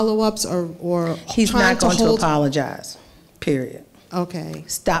follow-ups or He's trying not going to hold... apologize, period. Okay.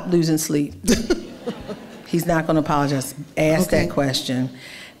 Stop losing sleep. He's not going to apologize. Ask Okay. that question.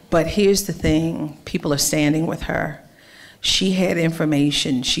 But here's the thing. People are standing with her. She had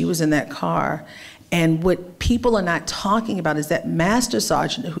information. She was in that car. And what people are not talking about is that Master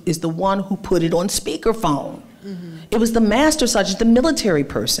Sergeant is the one who put it on speakerphone. Mm-hmm. It was the Master Sergeant, the military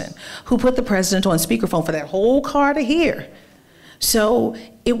person, who put the president on speakerphone for that whole car to hear. So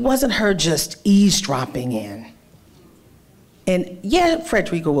it wasn't her just eavesdropping in. And yeah,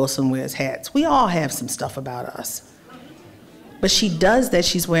 Frederica Wilson wears hats. We all have some stuff about us. But she does that.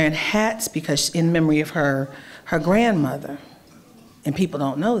 She's wearing hats because in memory of her grandmother. And people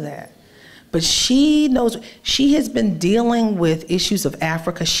don't know that. But she knows, she has been dealing with issues of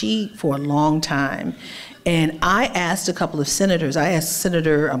Africa for a long time. And I asked a couple of senators, I asked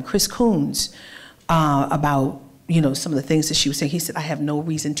Senator Chris Coons about, some of the things that she was saying. He said, I have no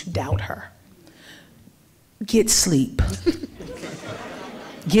reason to doubt her. Get sleep.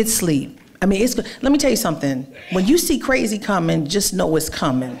 Get sleep. I mean, let me tell you something. When you see crazy coming, just know it's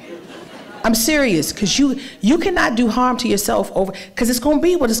coming. I'm serious, because you cannot do harm to yourself because it's going to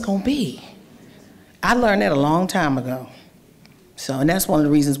be what it's going to be. I learned that a long time ago. So, and that's one of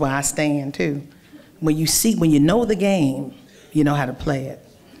the reasons why I stand, too. When you know the game, you know how to play it.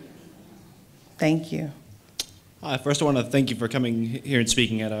 Thank you. First, I want to thank you for coming here and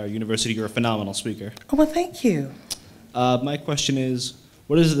speaking at our university. You're a phenomenal speaker. Oh, well, thank you. My question is,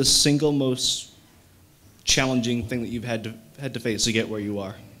 what is the single most challenging thing that you've had to face to get where you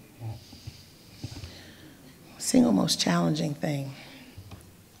are? Single most challenging thing.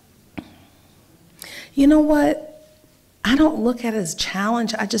 You know what? I don't look at it as a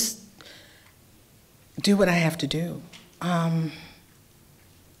challenge. I just do what I have to do. I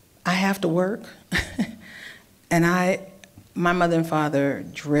have to work. And my mother and father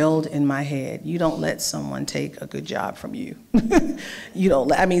drilled in my head, you don't let someone take a good job from you. You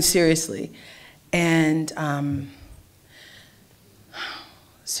don't I mean, seriously. And,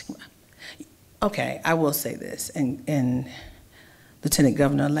 okay, I will say this, and Lieutenant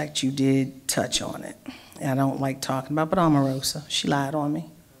Governor-elect, you did touch on it. I don't like talking about, but Omarosa, she lied on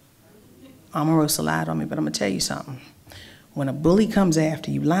me. Omarosa lied on me, but I'm gonna tell you something. When a bully comes after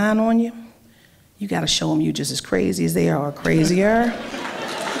you, lying on you, you gotta show them you just as crazy as they are or crazier.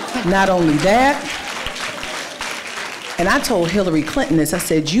 Not only that, and I told Hillary Clinton this, I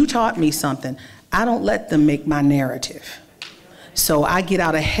said, you taught me something. I don't let them make my narrative. So I get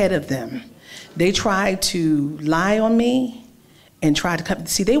out ahead of them. They tried to lie on me and try to come,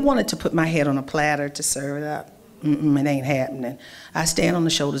 see, they wanted to put my head on a platter to serve it up. It ain't happening. I stand on the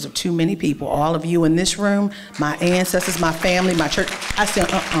shoulders of too many people. All of you in this room, my ancestors, my family, my church. I said,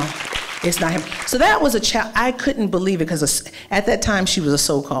 it's not him. So that was a child. I couldn't believe it because at that time she was a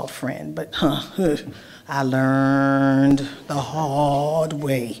so-called friend. But I learned the hard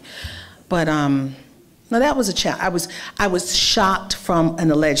way. But no, that was a child. I was shocked from an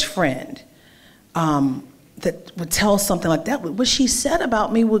alleged friend that would tell something like that. What she said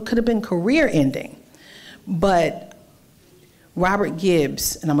about me could have been career-ending. But Robert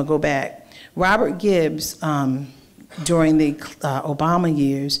Gibbs, and I'm gonna go back, Robert Gibbs, during the Obama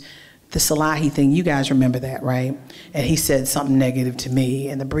years, the Salahi thing, you guys remember that, right? And he said something negative to me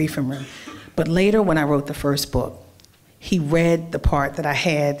in the briefing room. But later, when I wrote the first book, he read the part that I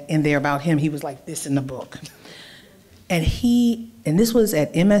had in there about him. He was like this in the book. And this was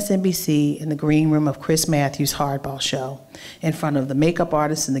at MSNBC in the green room of Chris Matthews' Hardball show, in front of the makeup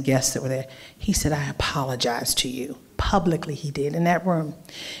artists and the guests that were there. He said, I apologize to you. Publicly, he did, in that room.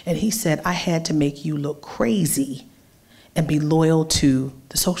 And he said, I had to make you look crazy and be loyal to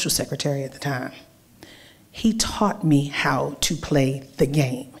the social secretary at the time. He taught me how to play the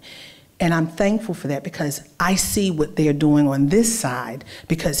game. And I'm thankful for that because I see what they're doing on this side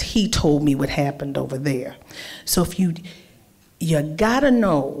because he told me what happened over there. So if you gotta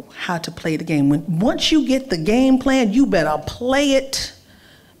know how to play the game. Once you get the game plan, you better play it.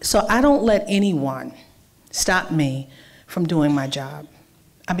 So I don't let anyone stop me from doing my job.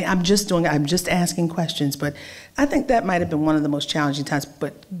 I mean, I'm just asking questions, but I think that might have been one of the most challenging times,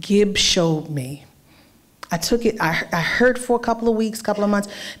 but Gibbs showed me. I took it, I heard for a couple of weeks, couple of months,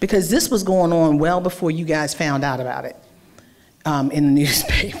 because this was going on well before you guys found out about it in the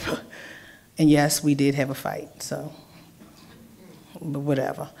newspaper. And yes, we did have a fight, so, but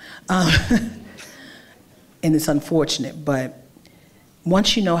whatever. And it's unfortunate, but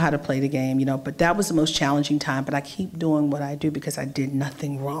once you know how to play the game, you know, but that was the most challenging time, but I keep doing what I do because I did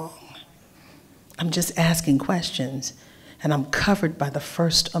nothing wrong. I'm just asking questions, and I'm covered by the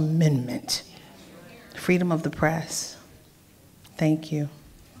First Amendment. Freedom of the press. Thank you.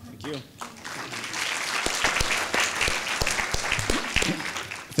 Thank you.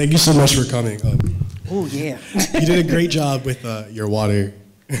 Thank you so much for coming. Oh, yeah. You did a great job with your water.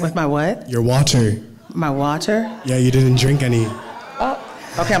 With my what? Your water. My water? Yeah, you didn't drink any. Oh,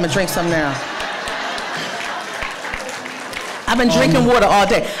 okay, I'm gonna drink some now. I've been drinking water all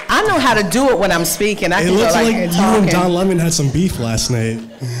day. I know how to do it when I'm speaking. It looks like you and Don Lemon had some beef last night.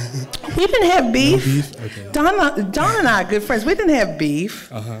 We didn't have beef. No beef? Okay. Don and I are good friends. We didn't have beef.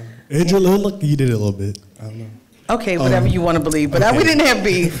 It looked like you did it a little bit. I don't know. Okay, whatever you want to believe, but okay. we didn't have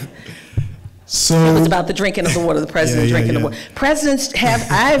beef. So it was about the drinking of the water, the president drinking the water. Presidents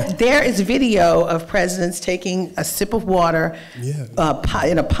there is video of presidents taking a sip of water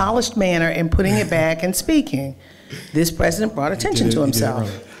in a polished manner and putting it back and speaking. This president brought attention to himself.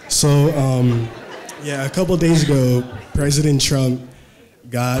 So, a couple of days ago, President Trump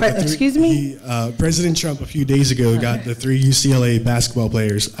got Excuse me? President Trump a few days ago got the 3 UCLA basketball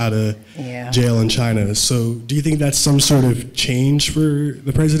players out of jail in China. So do you think that's some sort of change for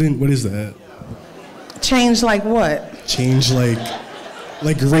the president? What is that? Change like what? Change like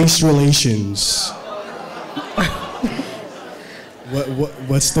race relations.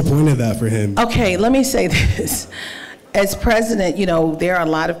 What's the point of that for him? Okay, let me say this. As president, you know, there are a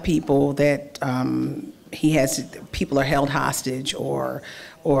lot of people that people are held hostage or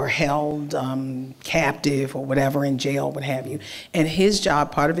held captive or whatever in jail, what have you. And his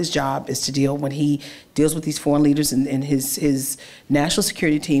job, part of his job is to when he deals with these foreign leaders and his national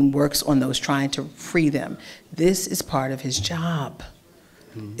security team works on those, trying to free them. This is part of his job.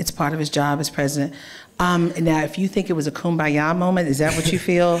 It's part of his job as president. Now, if you think it was a kumbaya moment, is that what you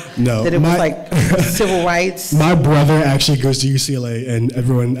feel? No. That it was like civil rights? My brother actually goes to UCLA, and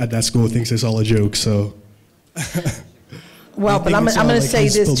everyone at that school thinks it's all a joke, so. Well, but I'm going to say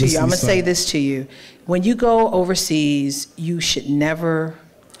this to you. I'm going to say this to you. When you go overseas, you should never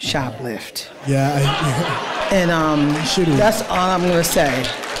shoplift. Yeah. And that's all I'm going to say.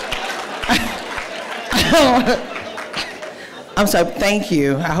 I'm sorry, thank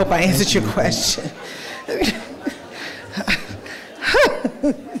you. I hope I answered your question.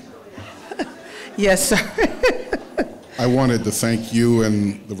 Yes, sir. I wanted to thank you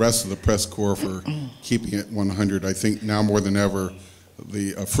and the rest of the press corps for keeping it 100. I think now more than ever,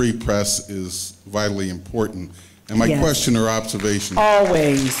 the free press is vitally important. And my question or observation...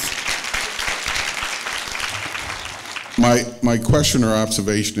 Always. My question or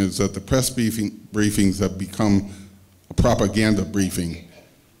observation is that the press briefings have become a propaganda briefing.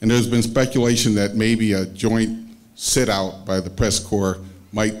 And there's been speculation that maybe a joint sit-out by the press corps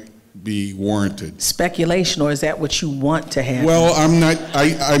might be warranted. Speculation, or is that what you want to happen? Well, I'm not. I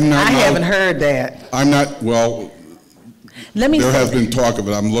haven't heard that. I'm not. Well, there has been talk of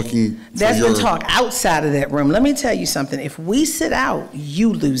it. I'm looking. There's been talk outside of that room. Let me tell you something. If we sit out,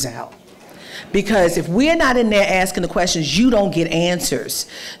 you lose out. Because if we're not in there asking the questions, you don't get answers.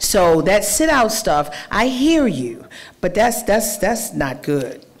 So that sit-out stuff, I hear you, but that's not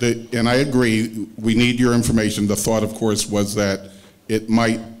good. And I agree. We need your information. The thought, of course, was that it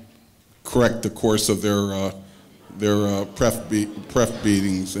might correct the course of their prep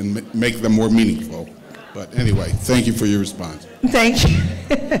meetings and make them more meaningful. But anyway, thank you for your response. Thank you.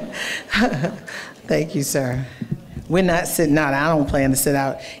 Thank you, sir. We're not sitting out. I don't plan to sit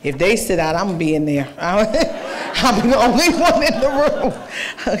out. If they sit out, I'm going to be in there. I'll be the only one in the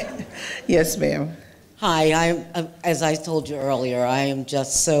room. Yes, ma'am. Hi, as I told you earlier, I am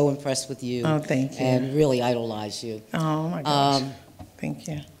just so impressed with you. Oh, thank you. And really idolize you. Oh, my gosh. Thank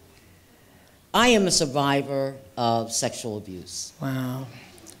you. I am a survivor of sexual abuse. Wow.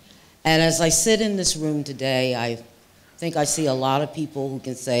 And as I sit in this room today, I think I see a lot of people who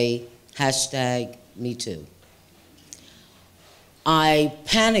can say, #MeToo. I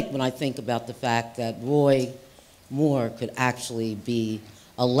panic when I think about the fact that Roy Moore could actually be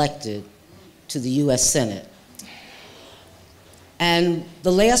elected to the U.S. Senate. And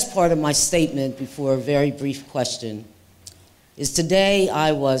the last part of my statement before a very brief question is today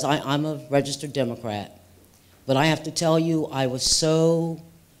I'm a registered Democrat, but I have to tell you I was so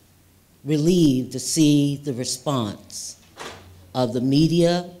relieved to see the response of the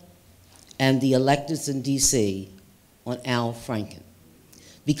media and the electeds in D.C. on Al Franken.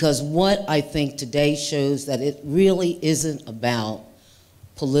 Because what I think today shows that it really isn't about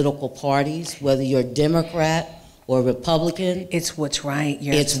political parties, whether you're Democrat or Republican. It's what's right.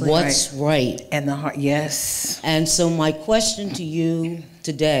 It's what's right. And the heart, yes. And so my question to you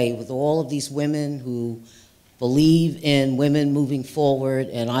today, with all of these women who believe in women moving forward,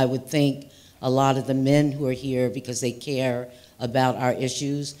 and I would think a lot of the men who are here because they care about our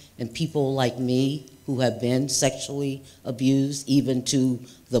issues, and people like me who have been sexually abused, even to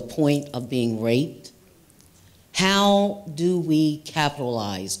the point of being raped. How do we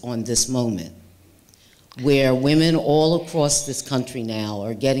capitalize on this moment where women all across this country now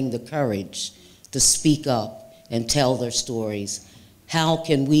are getting the courage to speak up and tell their stories? How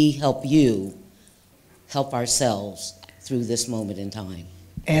can we help you help ourselves through this moment in time?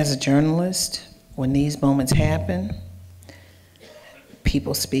 As a journalist, when these moments happen,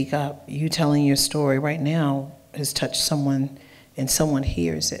 people speak up. You telling your story right now has touched someone, and someone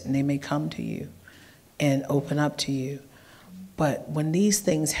hears it, and they may come to you and open up to you. But when these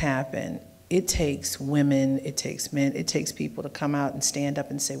things happen, it takes women, it takes men, it takes people to come out and stand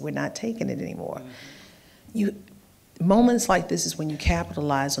up and say, we're not taking it anymore. Moments like this is when you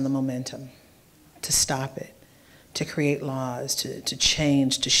capitalize on the momentum to stop it, to create laws, to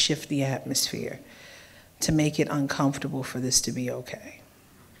change, to shift the atmosphere, to make it uncomfortable for this to be okay.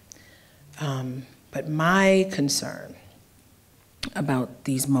 But my concern about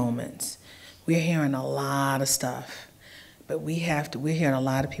these moments, we're hearing a lot of stuff, but we're hearing a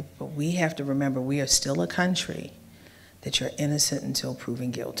lot of people, but we have to remember we are still a country that you're innocent until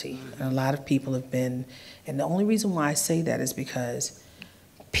proven guilty. And a lot of people have been, and the only reason why I say that is because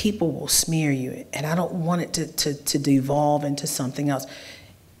people will smear you, and I don't want it to devolve into something else.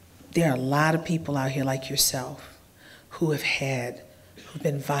 There are a lot of people out here like yourself who've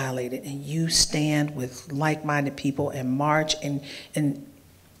been violated, and you stand with like-minded people and march and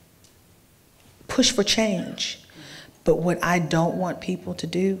push for change. But what I don't want people to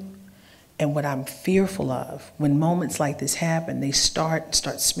do, and what I'm fearful of, when moments like this happen, they start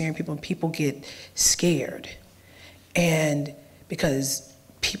smearing people, and people get scared. And because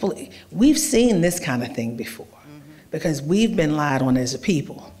we've seen this kind of thing before, because we've been lied on as a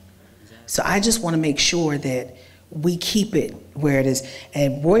people. So I just want to make sure that we keep it where it is.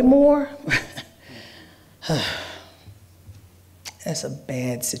 And Roy Moore, that's a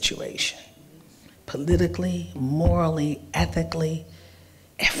bad situation. Politically, morally, ethically,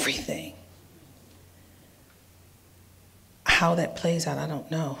 everything. How that plays out, I don't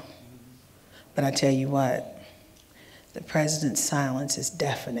know. But I tell you what, the president's silence is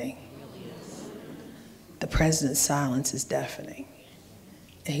deafening. The president's silence is deafening.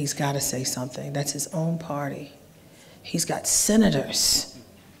 And he's got to say something. That's his own party. He's got senators,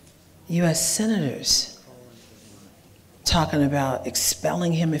 U.S. senators, talking about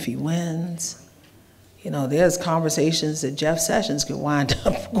expelling him if he wins. You know, there's conversations that Jeff Sessions could wind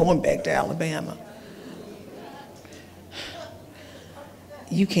up going back to Alabama.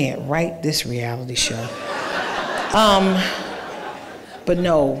 You can't write this reality show. But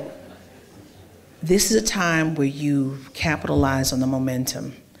no, this is a time where you capitalize on the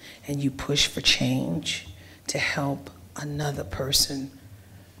momentum and you push for change to help another person,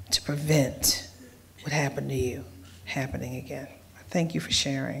 to prevent what happened to you happening again. Thank you for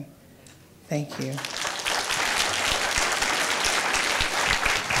sharing. Thank you.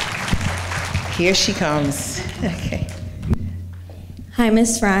 Here she comes. Okay. Hi,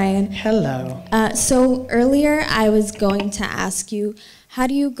 Ms. Ryan. Hello. So earlier I was going to ask you, how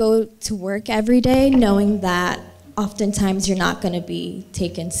do you go to work every day knowing that oftentimes you're not going to be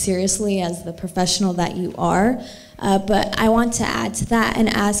taken seriously as the professional that you are? But I want to add to that and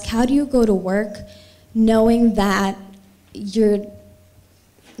ask, how do you go to work knowing that you're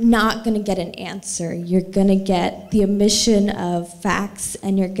not going to get an answer? You're going to get the omission of facts,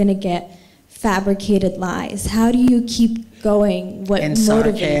 and you're going to get fabricated lies. How do you keep going? What and motivates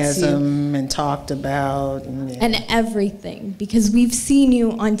sarcasm you? and talked about. And everything, because we've seen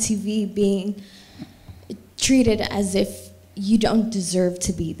you on TV being treated as if you don't deserve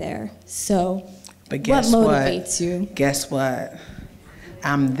to be there. So but guess what motivates you? Guess what?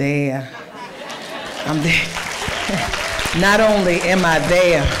 I'm there. I'm there. Not only am I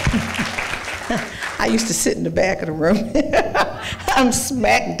there, I used to sit in the back of the room. I'm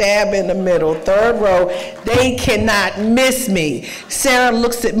smack dab in the middle, third row. They cannot miss me. Sarah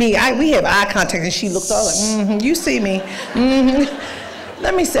looks at me. We have eye contact, and she looks all like, you see me.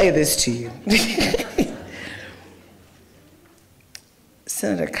 Let me say this to you.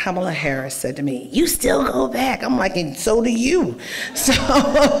 Senator Kamala Harris said to me, you still go back. I'm like, and so do you. So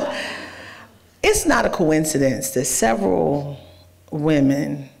it's not a coincidence that several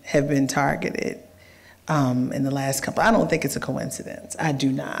women have been targeted in the last couple. I don't think it's a coincidence. I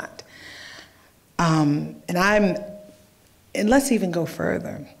do not. And let's even go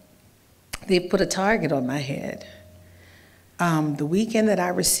further. They put a target on my head. The weekend that I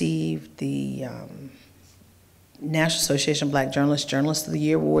received the National Association of Black Journalists Journalist of the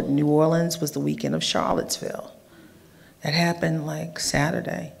Year Award in New Orleans was the weekend of Charlottesville. That happened like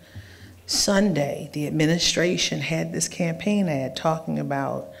Saturday. Sunday, the administration had this campaign ad talking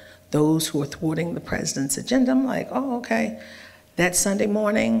about those who are thwarting the president's agenda. I'm like, oh, okay. That Sunday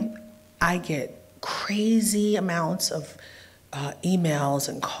morning, I get crazy amounts of emails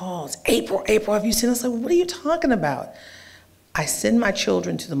and calls. April, have you seen this? Like, what are you talking about? I send my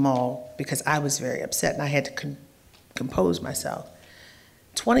children to the mall because I was very upset and I had to compose myself.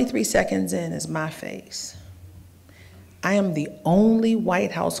 23 seconds in is my face. I am the only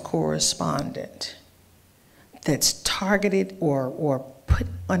White House correspondent that's targeted or put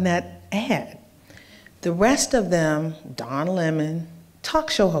on that ad. The rest of them, Don Lemon,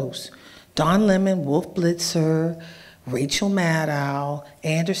 talk show hosts, Don Lemon, Wolf Blitzer, Rachel Maddow,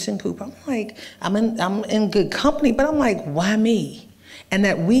 Anderson Cooper. I'm like, I'm in good company, but I'm like, why me? And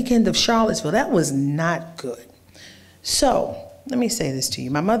that weekend of Charlottesville, that was not good. So, let me say this to you.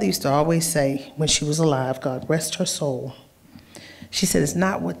 My mother used to always say, when she was alive, God rest her soul, She said, it's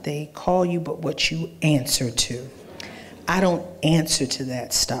not what they call you, but what you answer to. I don't answer to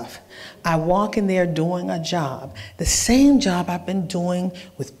that stuff. I walk in there doing a job, the same job I've been doing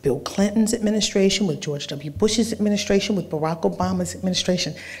with Bill Clinton's administration, with George W. Bush's administration, with Barack Obama's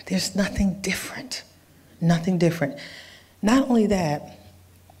administration. There's nothing different, nothing different. Not only that,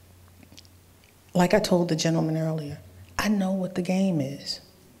 like I told the gentleman earlier, I know what the game is.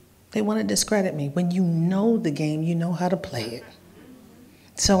 They want to discredit me. When you know the game, you know how to play it.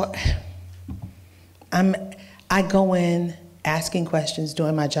 So I go in asking questions,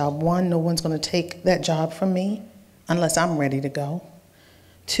 doing my job. One, no one's going to take that job from me unless I'm ready to go.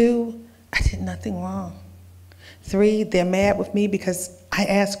 Two, I did nothing wrong. Three, they're mad with me because I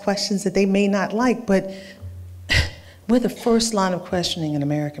ask questions that they may not like, but we're the first line of questioning an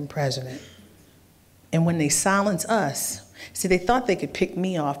American president. And when they silence us, see, they thought they could pick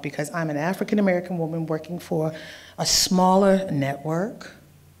me off because I'm an African-American woman working for a smaller network,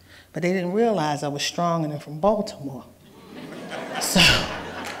 but they didn't realize I was strong and I'm from Baltimore. So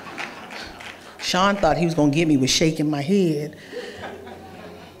Sean thought he was going to get me with shaking my head.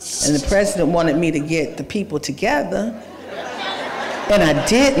 And the president wanted me to get the people together, and I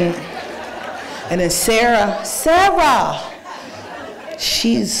didn't. And then Sarah,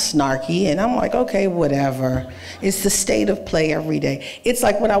 she's snarky, and I'm like, okay, whatever. It's the state of play every day. It's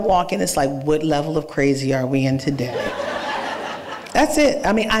like when I walk in, it's like, what level of crazy are we in today? That's it.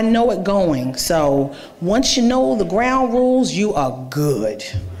 I mean, I know it going. So once you know the ground rules, you are good.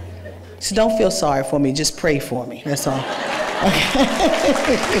 So don't feel sorry for me. Just pray for me. That's all. Okay.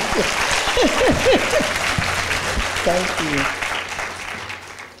 Thank you.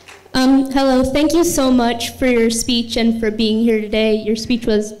 Hello, thank you so much for your speech and for being here today. Your speech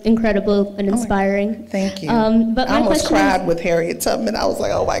was incredible and inspiring. Thank you. But I almost cried with Harriet Tubman. I was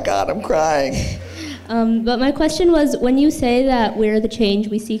like, oh my God, I'm crying. But my question was, when you say that we're the change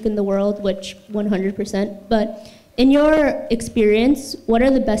we seek in the world, which 100%, but in your experience, what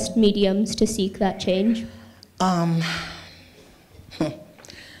are the best mediums to seek that change? I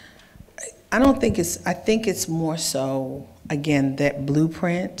think it's more so, again, that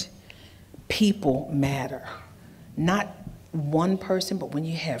blueprint. People matter. Not one person, but when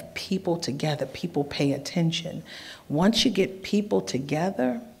you have people together, people pay attention. Once you get people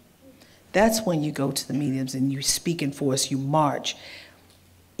together, that's when you go to the mediums and you speak in force, you march.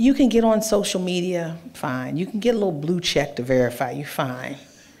 You can get on social media, fine. You can get a little blue check to verify, you fine.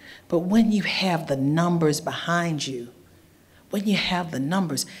 But when you have the numbers behind you, when you have the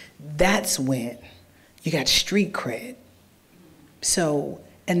numbers, that's when you got street cred. So,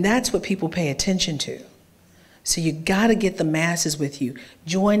 and that's what people pay attention to. So you gotta get the masses with you.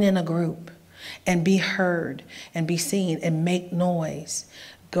 Join in a group and be heard and be seen and make noise.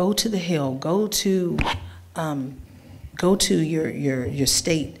 Go to the Hill, go to your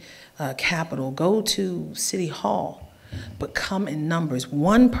state capital, go to City Hall, but come in numbers.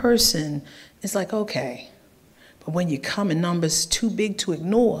 One person is like, okay, but when you come in numbers too big to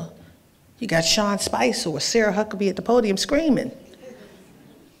ignore, you got Sean Spicer or Sarah Huckabee at the podium screaming.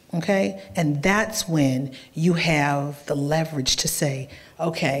 Okay? And that's when you have the leverage to say,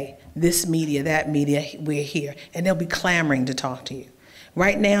 okay, this media, that media, we're here. And they'll be clamoring to talk to you.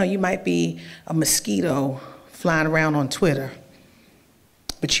 Right now, you might be a mosquito flying around on Twitter,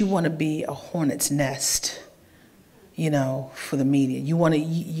 but you want to be a hornet's nest, you know, for the media. You want to,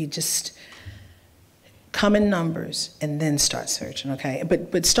 you just come in numbers and then start searching, okay?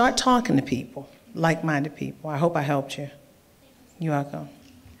 But start talking to people, like-minded people. I hope I helped you. You're welcome.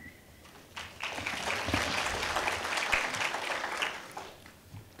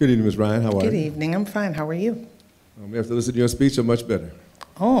 Good evening, Ms. Ryan. How are you? Good evening. I'm fine. How are you? After listening to your speech, I'm much better.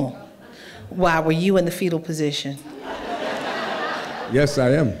 Oh. Why, were you in the fetal position? Yes, I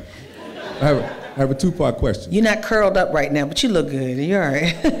am. I have a two-part question. You're not curled up right now, but you look good. You're all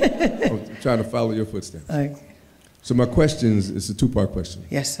right. I'm trying to follow your footsteps. Okay. So my question is a two-part question.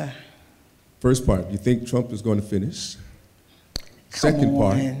 Yes, sir. First part, you think Trump is going to finish? Second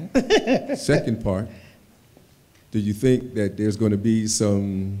part, do you think that there's going to be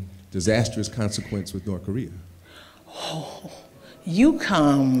some disastrous consequence with North Korea? Oh, you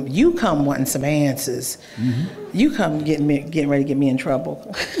come wanting some answers. Mm-hmm. You come getting ready to get me in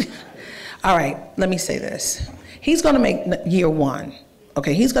trouble. All right, let me say this. He's going to make year one.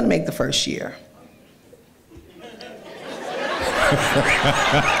 Okay, he's going to make the first year.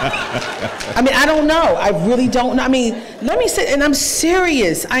 I mean, I don't know. I really don't know. I mean, let me say, and I'm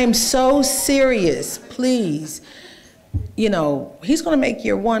serious. I am so serious. Please. You know, he's going to make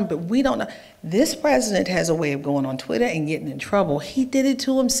year one, but we don't know. This president has a way of going on Twitter and getting in trouble. He did it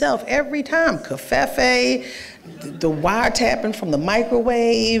to himself every time. Covfefe, the wiretapping from the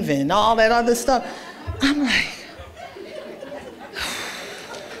microwave and all that other stuff. I'm like,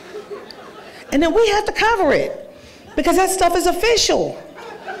 and then we have to cover it because that stuff is official.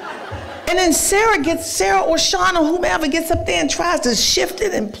 And then Sarah or Sean or whomever gets up there and tries to shift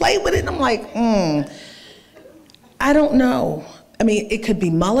it and play with it. And I'm like, I don't know. I mean, it could be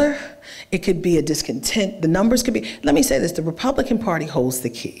Mueller. It could be a discontent. The numbers could be, let me say this, the Republican Party holds the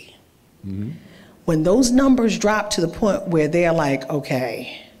key. Mm-hmm. When those numbers drop to the point where they're like,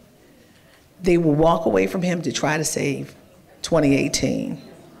 okay, they will walk away from him to try to save 2018.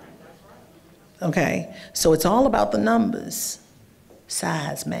 Okay, so it's all about the numbers.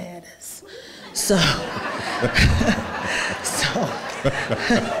 Size matters. So, all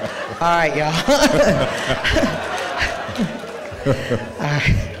right, y'all.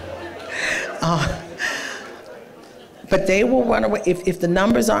 All right. But they will run away if the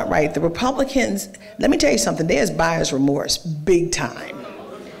numbers aren't right. The Republicans, let me tell you something, there's buyer's remorse, big time.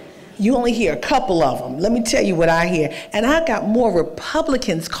 You only hear a couple of them. Let me tell you what I hear. And I got more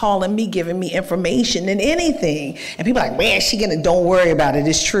Republicans calling me, giving me information than anything. And people are like, man, don't worry about it,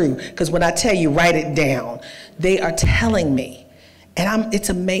 it's true. Because when I tell you, write it down. They are telling me. And it's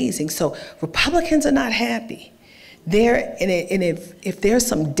amazing. So Republicans are not happy. If there's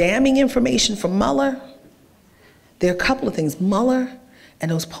some damning information from Mueller, there are a couple of things, Mueller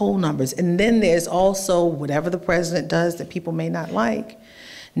and those poll numbers. And then there's also whatever the president does that people may not like.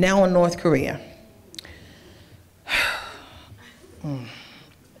 Now in North Korea.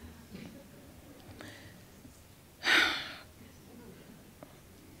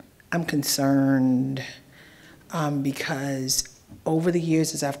 I'm concerned because over the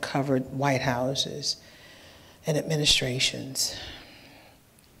years as I've covered White Houses and administrations,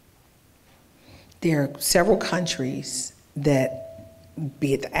 there are several countries that,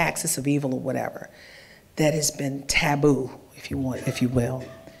 be it the axis of evil or whatever, that has been taboo, if you will.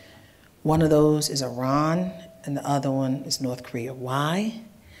 One of those is Iran, and the other one is North Korea. Why?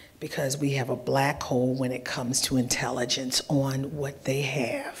 Because we have a black hole when it comes to intelligence on what they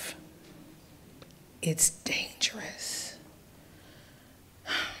have. It's dangerous.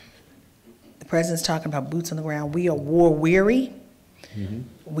 The president's talking about boots on the ground. We are war weary. Mm-hmm.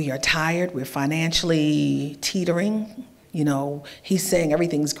 We are tired. We're financially teetering. You know, he's saying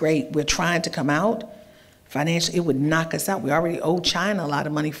everything's great. We're trying to come out. Financially, it would knock us out. We already owe China a lot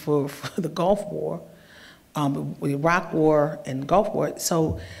of money for the Gulf War, the Iraq War and the Gulf War.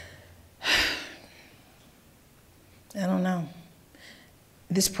 So, I don't know.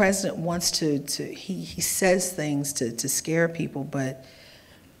 This president wants he says things to scare people, but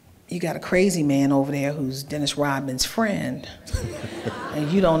you got a crazy man over there who's Dennis Rodman's friend. And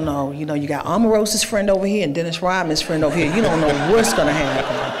you don't know, you got Omarosa's friend over here and Dennis Rodman's friend over here. You don't know what's gonna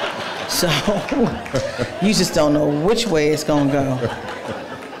happen. So you just don't know which way it's gonna go.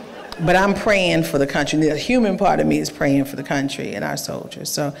 But I'm praying for the country. The human part of me is praying for the country and our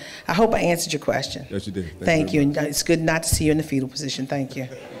soldiers. So I hope I answered your question. Yes, you did. Thank you. And it's good not to see you in the fetal position. Thank you.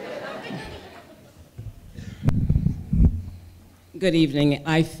 Good evening.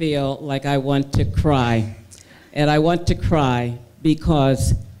 I feel like I want to cry. And I want to cry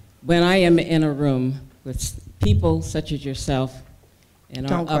because when I am in a room with people such as yourself and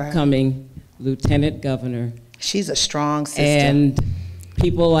our upcoming Lieutenant Governor. She's a strong sister. And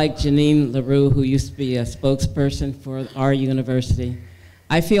people like Janine LaRue, who used to be a spokesperson for our university.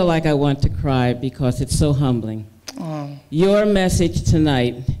 I feel like I want to cry because it's so humbling. Oh. Your message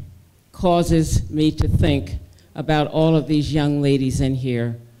tonight causes me to think about all of these young ladies in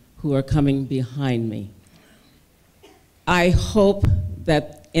here who are coming behind me. I hope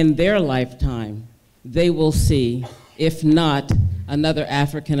that in their lifetime, they will see, if not another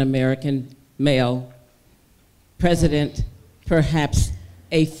African-American male president, perhaps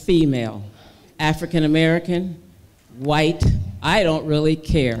a female, African-American, white, I don't really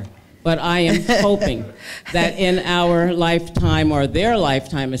care. But I am hoping that in our lifetime, or their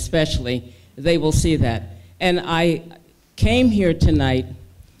lifetime especially, they will see that. And I came here tonight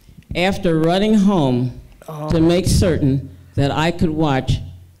after running home to make certain that I could watch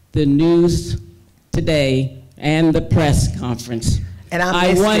the news today and the press conference. And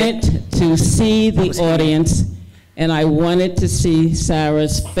I wanted to see the audience, and I wanted to see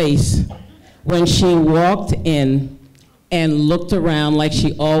Sarah's face when she walked in and looked around like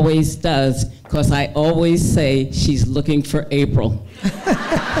she always does, because I always say she's looking for April.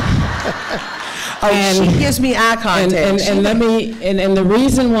 She gives me eye contact. And the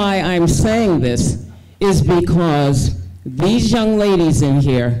reason why I'm saying this is because these young ladies in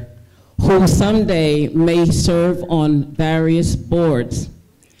here who someday may serve on various boards,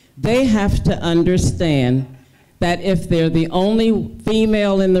 they have to understand that if they're the only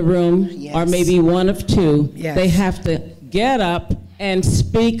female in the room, or maybe one of two, they have to get up and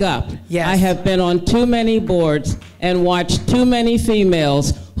speak up. Yes. I have been on too many boards and watched too many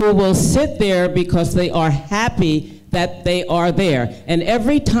females who will sit there because they are happy that they are there. And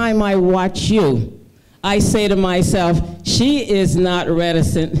every time I watch you, I say to myself, she is not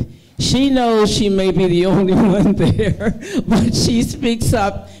reticent. She knows she may be the only one there, but she speaks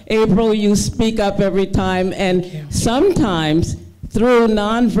up. April, you speak up every time, and sometimes through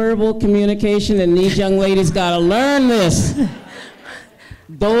nonverbal communication, and these young ladies gotta learn this,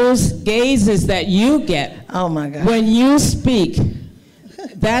 those gazes that you get when you speak,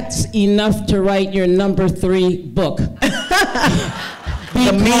 that's enough to write your #3 book.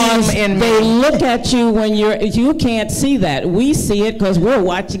 Because they look at you when you can't see that. We see it because we're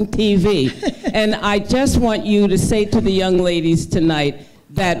watching TV. And I just want you to say to the young ladies tonight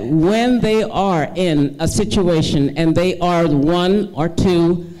that when they are in a situation and they are one or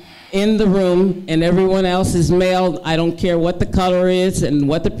two in the room and everyone else is male, I don't care what the color is and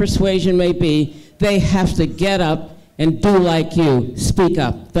what the persuasion may be, they have to get up and do like you. Speak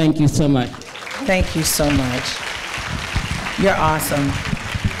up. Thank you so much. Thank you so much. You're awesome.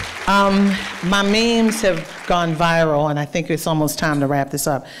 My memes have gone viral, and I think it's almost time to wrap this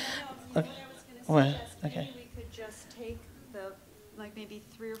up. What? Okay. We could just take like maybe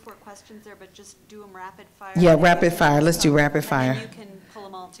 3 or 4 questions there, but just do them rapid fire. Yeah, rapid fire. Let's do rapid fire. And then you can pull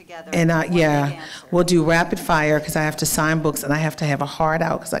them all together. And yeah, we'll do rapid fire because I have to sign books and I have to have a heart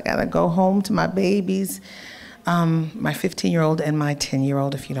out because I gotta go home to my babies, my 15-year-old and my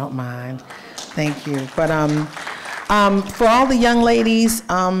 10-year-old, if you don't mind. Thank you. But for all the young ladies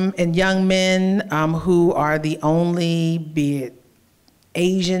and young men who are the only, be it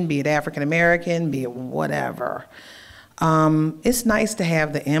Asian, be it African American, be it whatever, it's nice to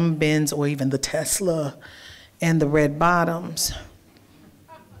have the M-Benz or even the Tesla and the red bottoms.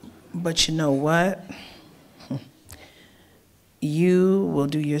 But you know what? You will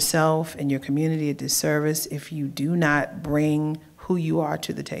do yourself and your community a disservice if you do not bring who you are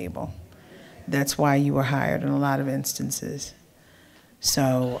to the table. That's why you were hired in a lot of instances.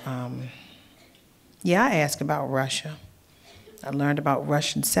 So, yeah, I asked about Russia. I learned about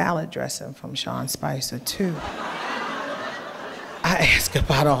Russian salad dressing from Sean Spicer, too. I asked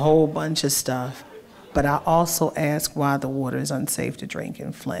about a whole bunch of stuff, but I also asked why the water is unsafe to drink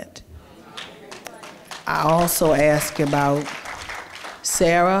in Flint. I also asked about,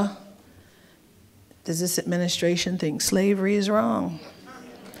 Sarah, does this administration think slavery is wrong?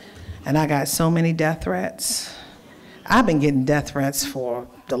 And I got so many death threats. I've been getting death threats for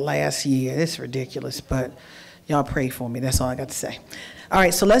the last year. It's ridiculous, but y'all pray for me. That's all I got to say. All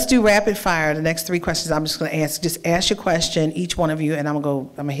right, so let's do rapid fire. The next 3 questions I'm just going to ask. Just ask your question, each one of you, and I'm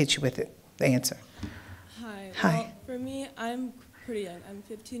gonna hit you with it, the answer. Hi. Hi. Well, for me, I'm pretty young. I'm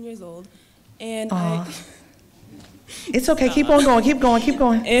 15 years old, and It's okay. Keep on going. Keep going. Keep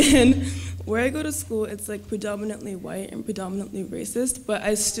going. And where I go to school, it's like predominantly white and predominantly racist, but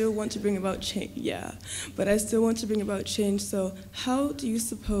I still want to bring about change. Yeah, but I still want to bring about change. So how do you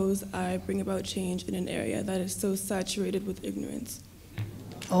suppose I bring about change in an area that is so saturated with ignorance?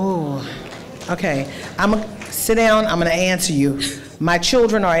 Oh, okay. I'm gonna sit down. I'm gonna answer you. My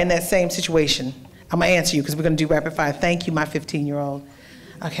children are in that same situation. I'm gonna answer you because we're gonna do rapid fire. Thank you, my 15-year-old.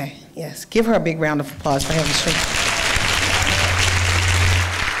 Okay, yes. Give her a big round of applause for having strength.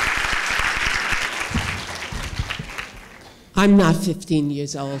 I'm not 15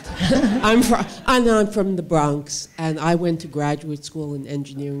 years old. I'm from the Bronx, and I went to graduate school and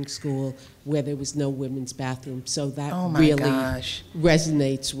engineering school where there was no women's bathroom, so that really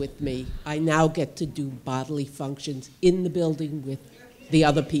resonates with me. I now get to do bodily functions in the building with the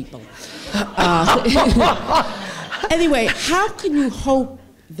other people. Anyway, how can you hope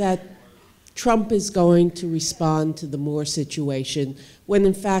that Trump is going to respond to the Moore situation when,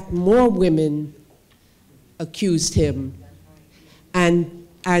 in fact, more women accused him and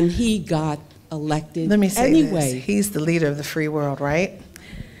he got elected anyway? Let me say this. He's the leader of the free world, right?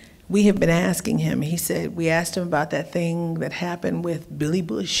 We have been asking him. We asked him about that thing that happened with Billy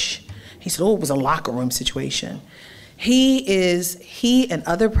Bush. He said, oh, it was a locker room situation. He and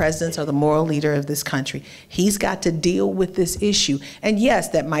other presidents are the moral leader of this country. He's got to deal with this issue. And yes,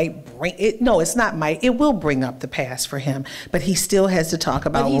 that might bring it. No, it's not might. It will bring up the past for him. But he still has to talk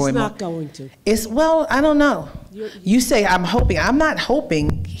about Roy Moore. But he's not going to. Well, I don't know. You say I'm hoping. I'm not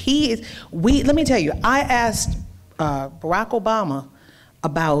hoping. He is. Let me tell you. I asked Barack Obama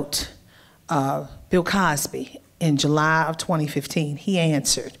about Bill Cosby in July of 2015. He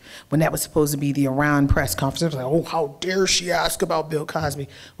answered when that was supposed to be the Iran press conference. It was like, oh, how dare she ask about Bill Cosby?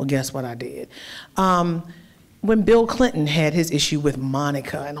 Well, guess what I did? when Bill Clinton had his issue with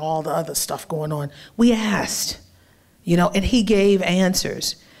Monica and all the other stuff going on, we asked, you know, and he gave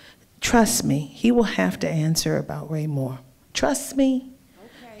answers. Trust me, he will have to answer about Ray Moore. Trust me.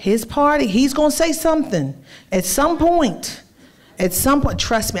 Okay. His party, he's going to say something at some point. At some point,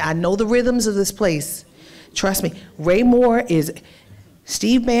 trust me, I know the rhythms of this place. Trust me, Ray Moore is,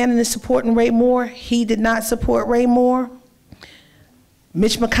 Steve Bannon is supporting Ray Moore. He did not support Ray Moore.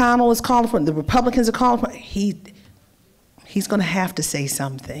 Mitch McConnell is calling for it. The Republicans are calling for it. He's going to have to say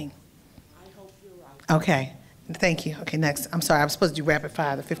something. I hope you're right. Okay. Thank you. Okay, next. I'm sorry, I was supposed to do rapid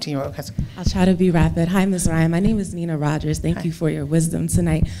fire, the 15-year-old. I'll try to be rapid. Hi, Ms. Ryan. My name is Nina Rogers. Thank you for your wisdom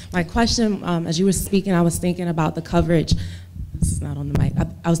tonight. My question, as you were speaking, I was thinking about the coverage. This is not on the mic.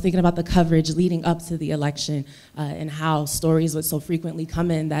 I was thinking about the coverage leading up to the election and how stories would so frequently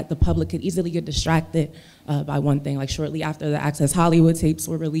come in that the public could easily get distracted by one thing. Like shortly after the Access Hollywood tapes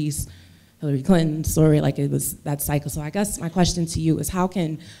were released, Hillary Clinton's story, like it was that cycle. So I guess my question to you is how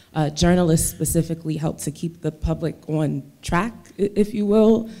can journalists specifically help to keep the public on track, if you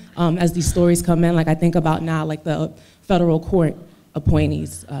will, as these stories come in? Like I think about now, like the federal court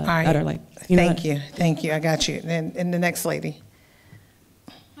appointees that are like, you know. Thank you, I got you. And the next lady.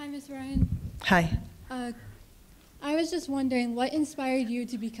 Hi, Ms. Ryan. Hi. I was just wondering, what inspired you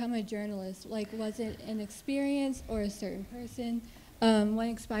to become a journalist? Like, was it an experience or a certain person? What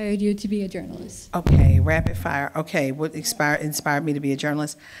inspired you to be a journalist? Okay, rapid fire. Okay, what inspired me to be a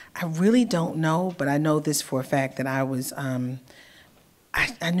journalist? I really don't know, but I know this for a fact that I was,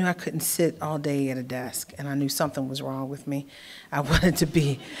 I knew I couldn't sit all day at a desk, and I knew something was wrong with me. I wanted to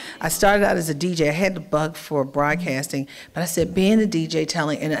be, I started out as a DJ. I had the bug for broadcasting, but I said being a DJ,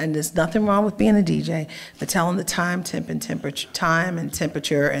 telling, and there's nothing wrong with being a DJ, but telling the time and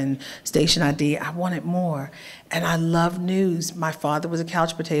temperature and station ID, I wanted more. And I love news. My father was a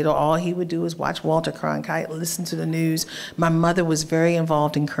couch potato. All he would do was watch Walter Cronkite, listen to the news. My mother was very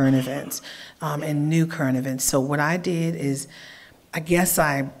involved in current events and new current events. So what I did is, I guess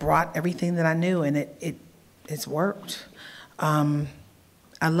I brought everything that I knew, and it's worked. I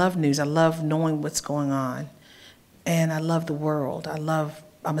love news. I love knowing what's going on, and I love the world.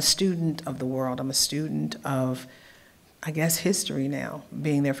 I'm a student of the world. I'm a student of, I guess, history now,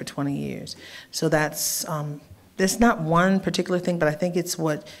 being there for 20 years. So that's, there's not one particular thing, but I think it's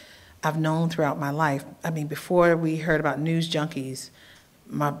what I've known throughout my life. I mean, before we heard about news junkies,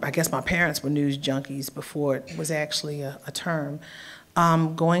 I guess my parents were news junkies before it was actually a term.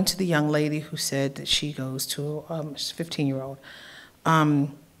 Going to the young lady who said that she goes to, she's a 15-year-old.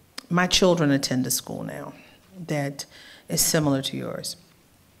 My children attend a school now that is similar to yours.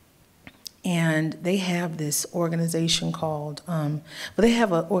 And they have this organization called, they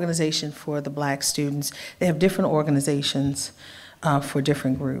have an organization for the black students. They have different organizations for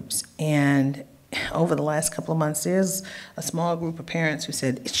different groups. And over the last couple of months, there's a small group of parents who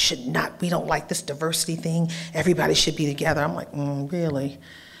said, it should not, we don't like this diversity thing, everybody should be together. I'm like, really?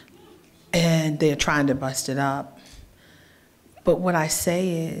 And they're trying to bust it up. But what I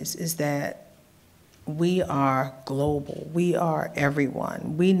say is that we are global, we are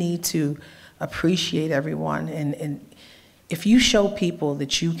everyone. We need to appreciate everyone, and if you show people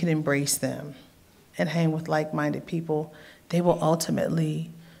that you can embrace them and hang with like-minded people, they will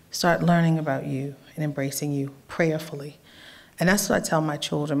ultimately start learning about you and embracing you prayerfully. And that's what I tell my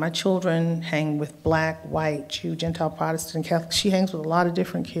children. My children hang with black, white, Jew, Gentile, Protestant, Catholic. She hangs with a lot of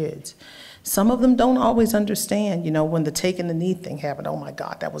different kids. Some of them don't always understand, you know, when the taking the knee thing happened, oh my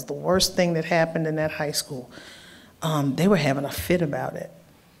God, that was the worst thing that happened in that high school. They were having a fit about it.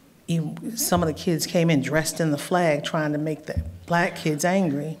 Some of the kids came in dressed in the flag trying to make the black kids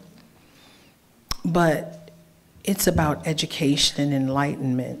angry. But it's about education and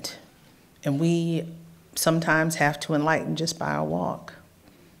enlightenment. And we sometimes have to enlighten just by our walk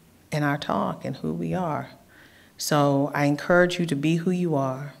and our talk and who we are. So I encourage you to be who you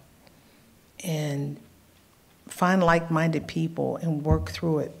are and find like-minded people and work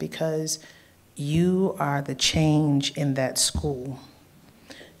through it, because you are the change in that school.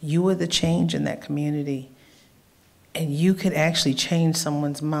 You are the change in that community, and you could actually change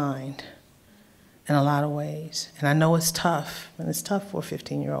someone's mind in a lot of ways. And I know it's tough, and it's tough for a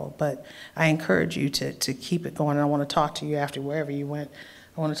 15-year-old, but I encourage you to keep it going. And I want to talk to you after, wherever you went.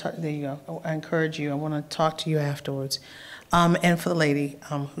 I want to talk, there you go. I encourage you. I want to talk to you afterwards. And for the lady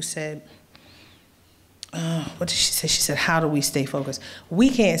who said, what did she say? She said, how do we stay focused? We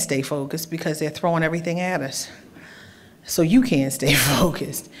can't stay focused because they're throwing everything at us. So you can't stay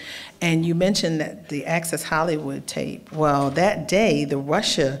focused. And you mentioned that the Access Hollywood tape. Well, that day, the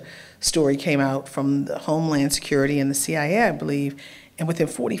Russia story came out from the Homeland Security and the CIA, I believe, and within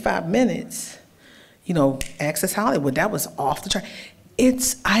 45 minutes, Access Hollywood, that was off the chart.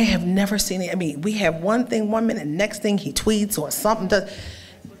 I have never seen it. I mean, we have one thing 1 minute, next thing he tweets or something does,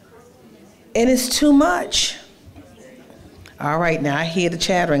 and it's too much. All right, now I hear the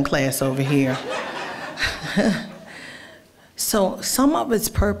chattering class over here. So some of it's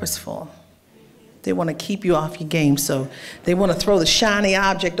purposeful. They want to keep you off your game, so they want to throw the shiny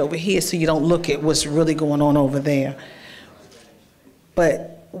object over here so you don't look at what's really going on over there.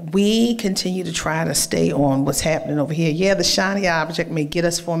 But we continue to try to stay on what's happening over here. Yeah, the shiny object may get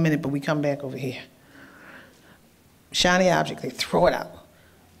us for a minute, but we come back over here. Shiny object, they throw it out.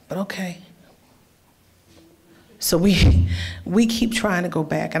 But okay. So we keep trying to go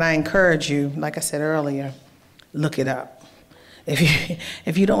back, and I encourage you, like I said earlier, look it up.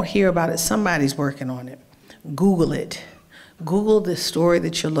 If you don't hear about it, somebody's working on it. Google it. Google the story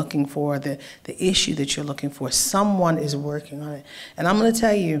that you're looking for, the issue that you're looking for. Someone is working on it. And I'm going to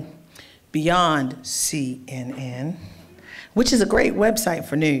tell you, beyond CNN, which is a great website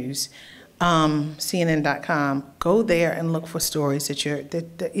for news, CNN.com, go there and look for stories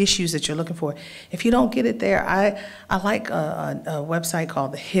the issues that you're looking for. If you don't get it there, I like a website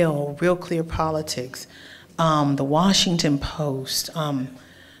called The Hill, Real Clear Politics, the Washington Post.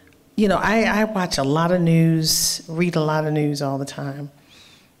 I watch a lot of news, read a lot of news all the time.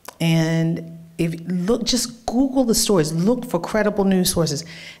 And just Google the stories, look for credible news sources.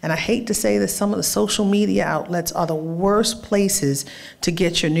 And I hate to say that some of the social media outlets are the worst places to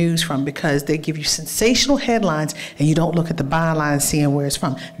get your news from, because they give you sensational headlines and you don't look at the byline and seeing where it's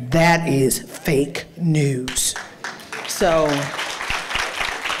from. That is fake news. So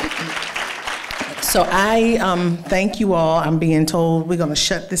I thank you all. I'm being told we're going to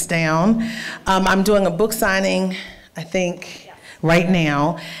shut this down. I'm doing a book signing, I think, right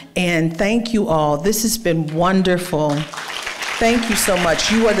now. And thank you all. This has been wonderful. Thank you so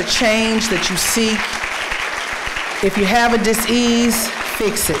much. You are the change that you seek. If you have a dis-ease,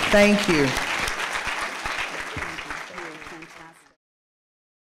 fix it. Thank you.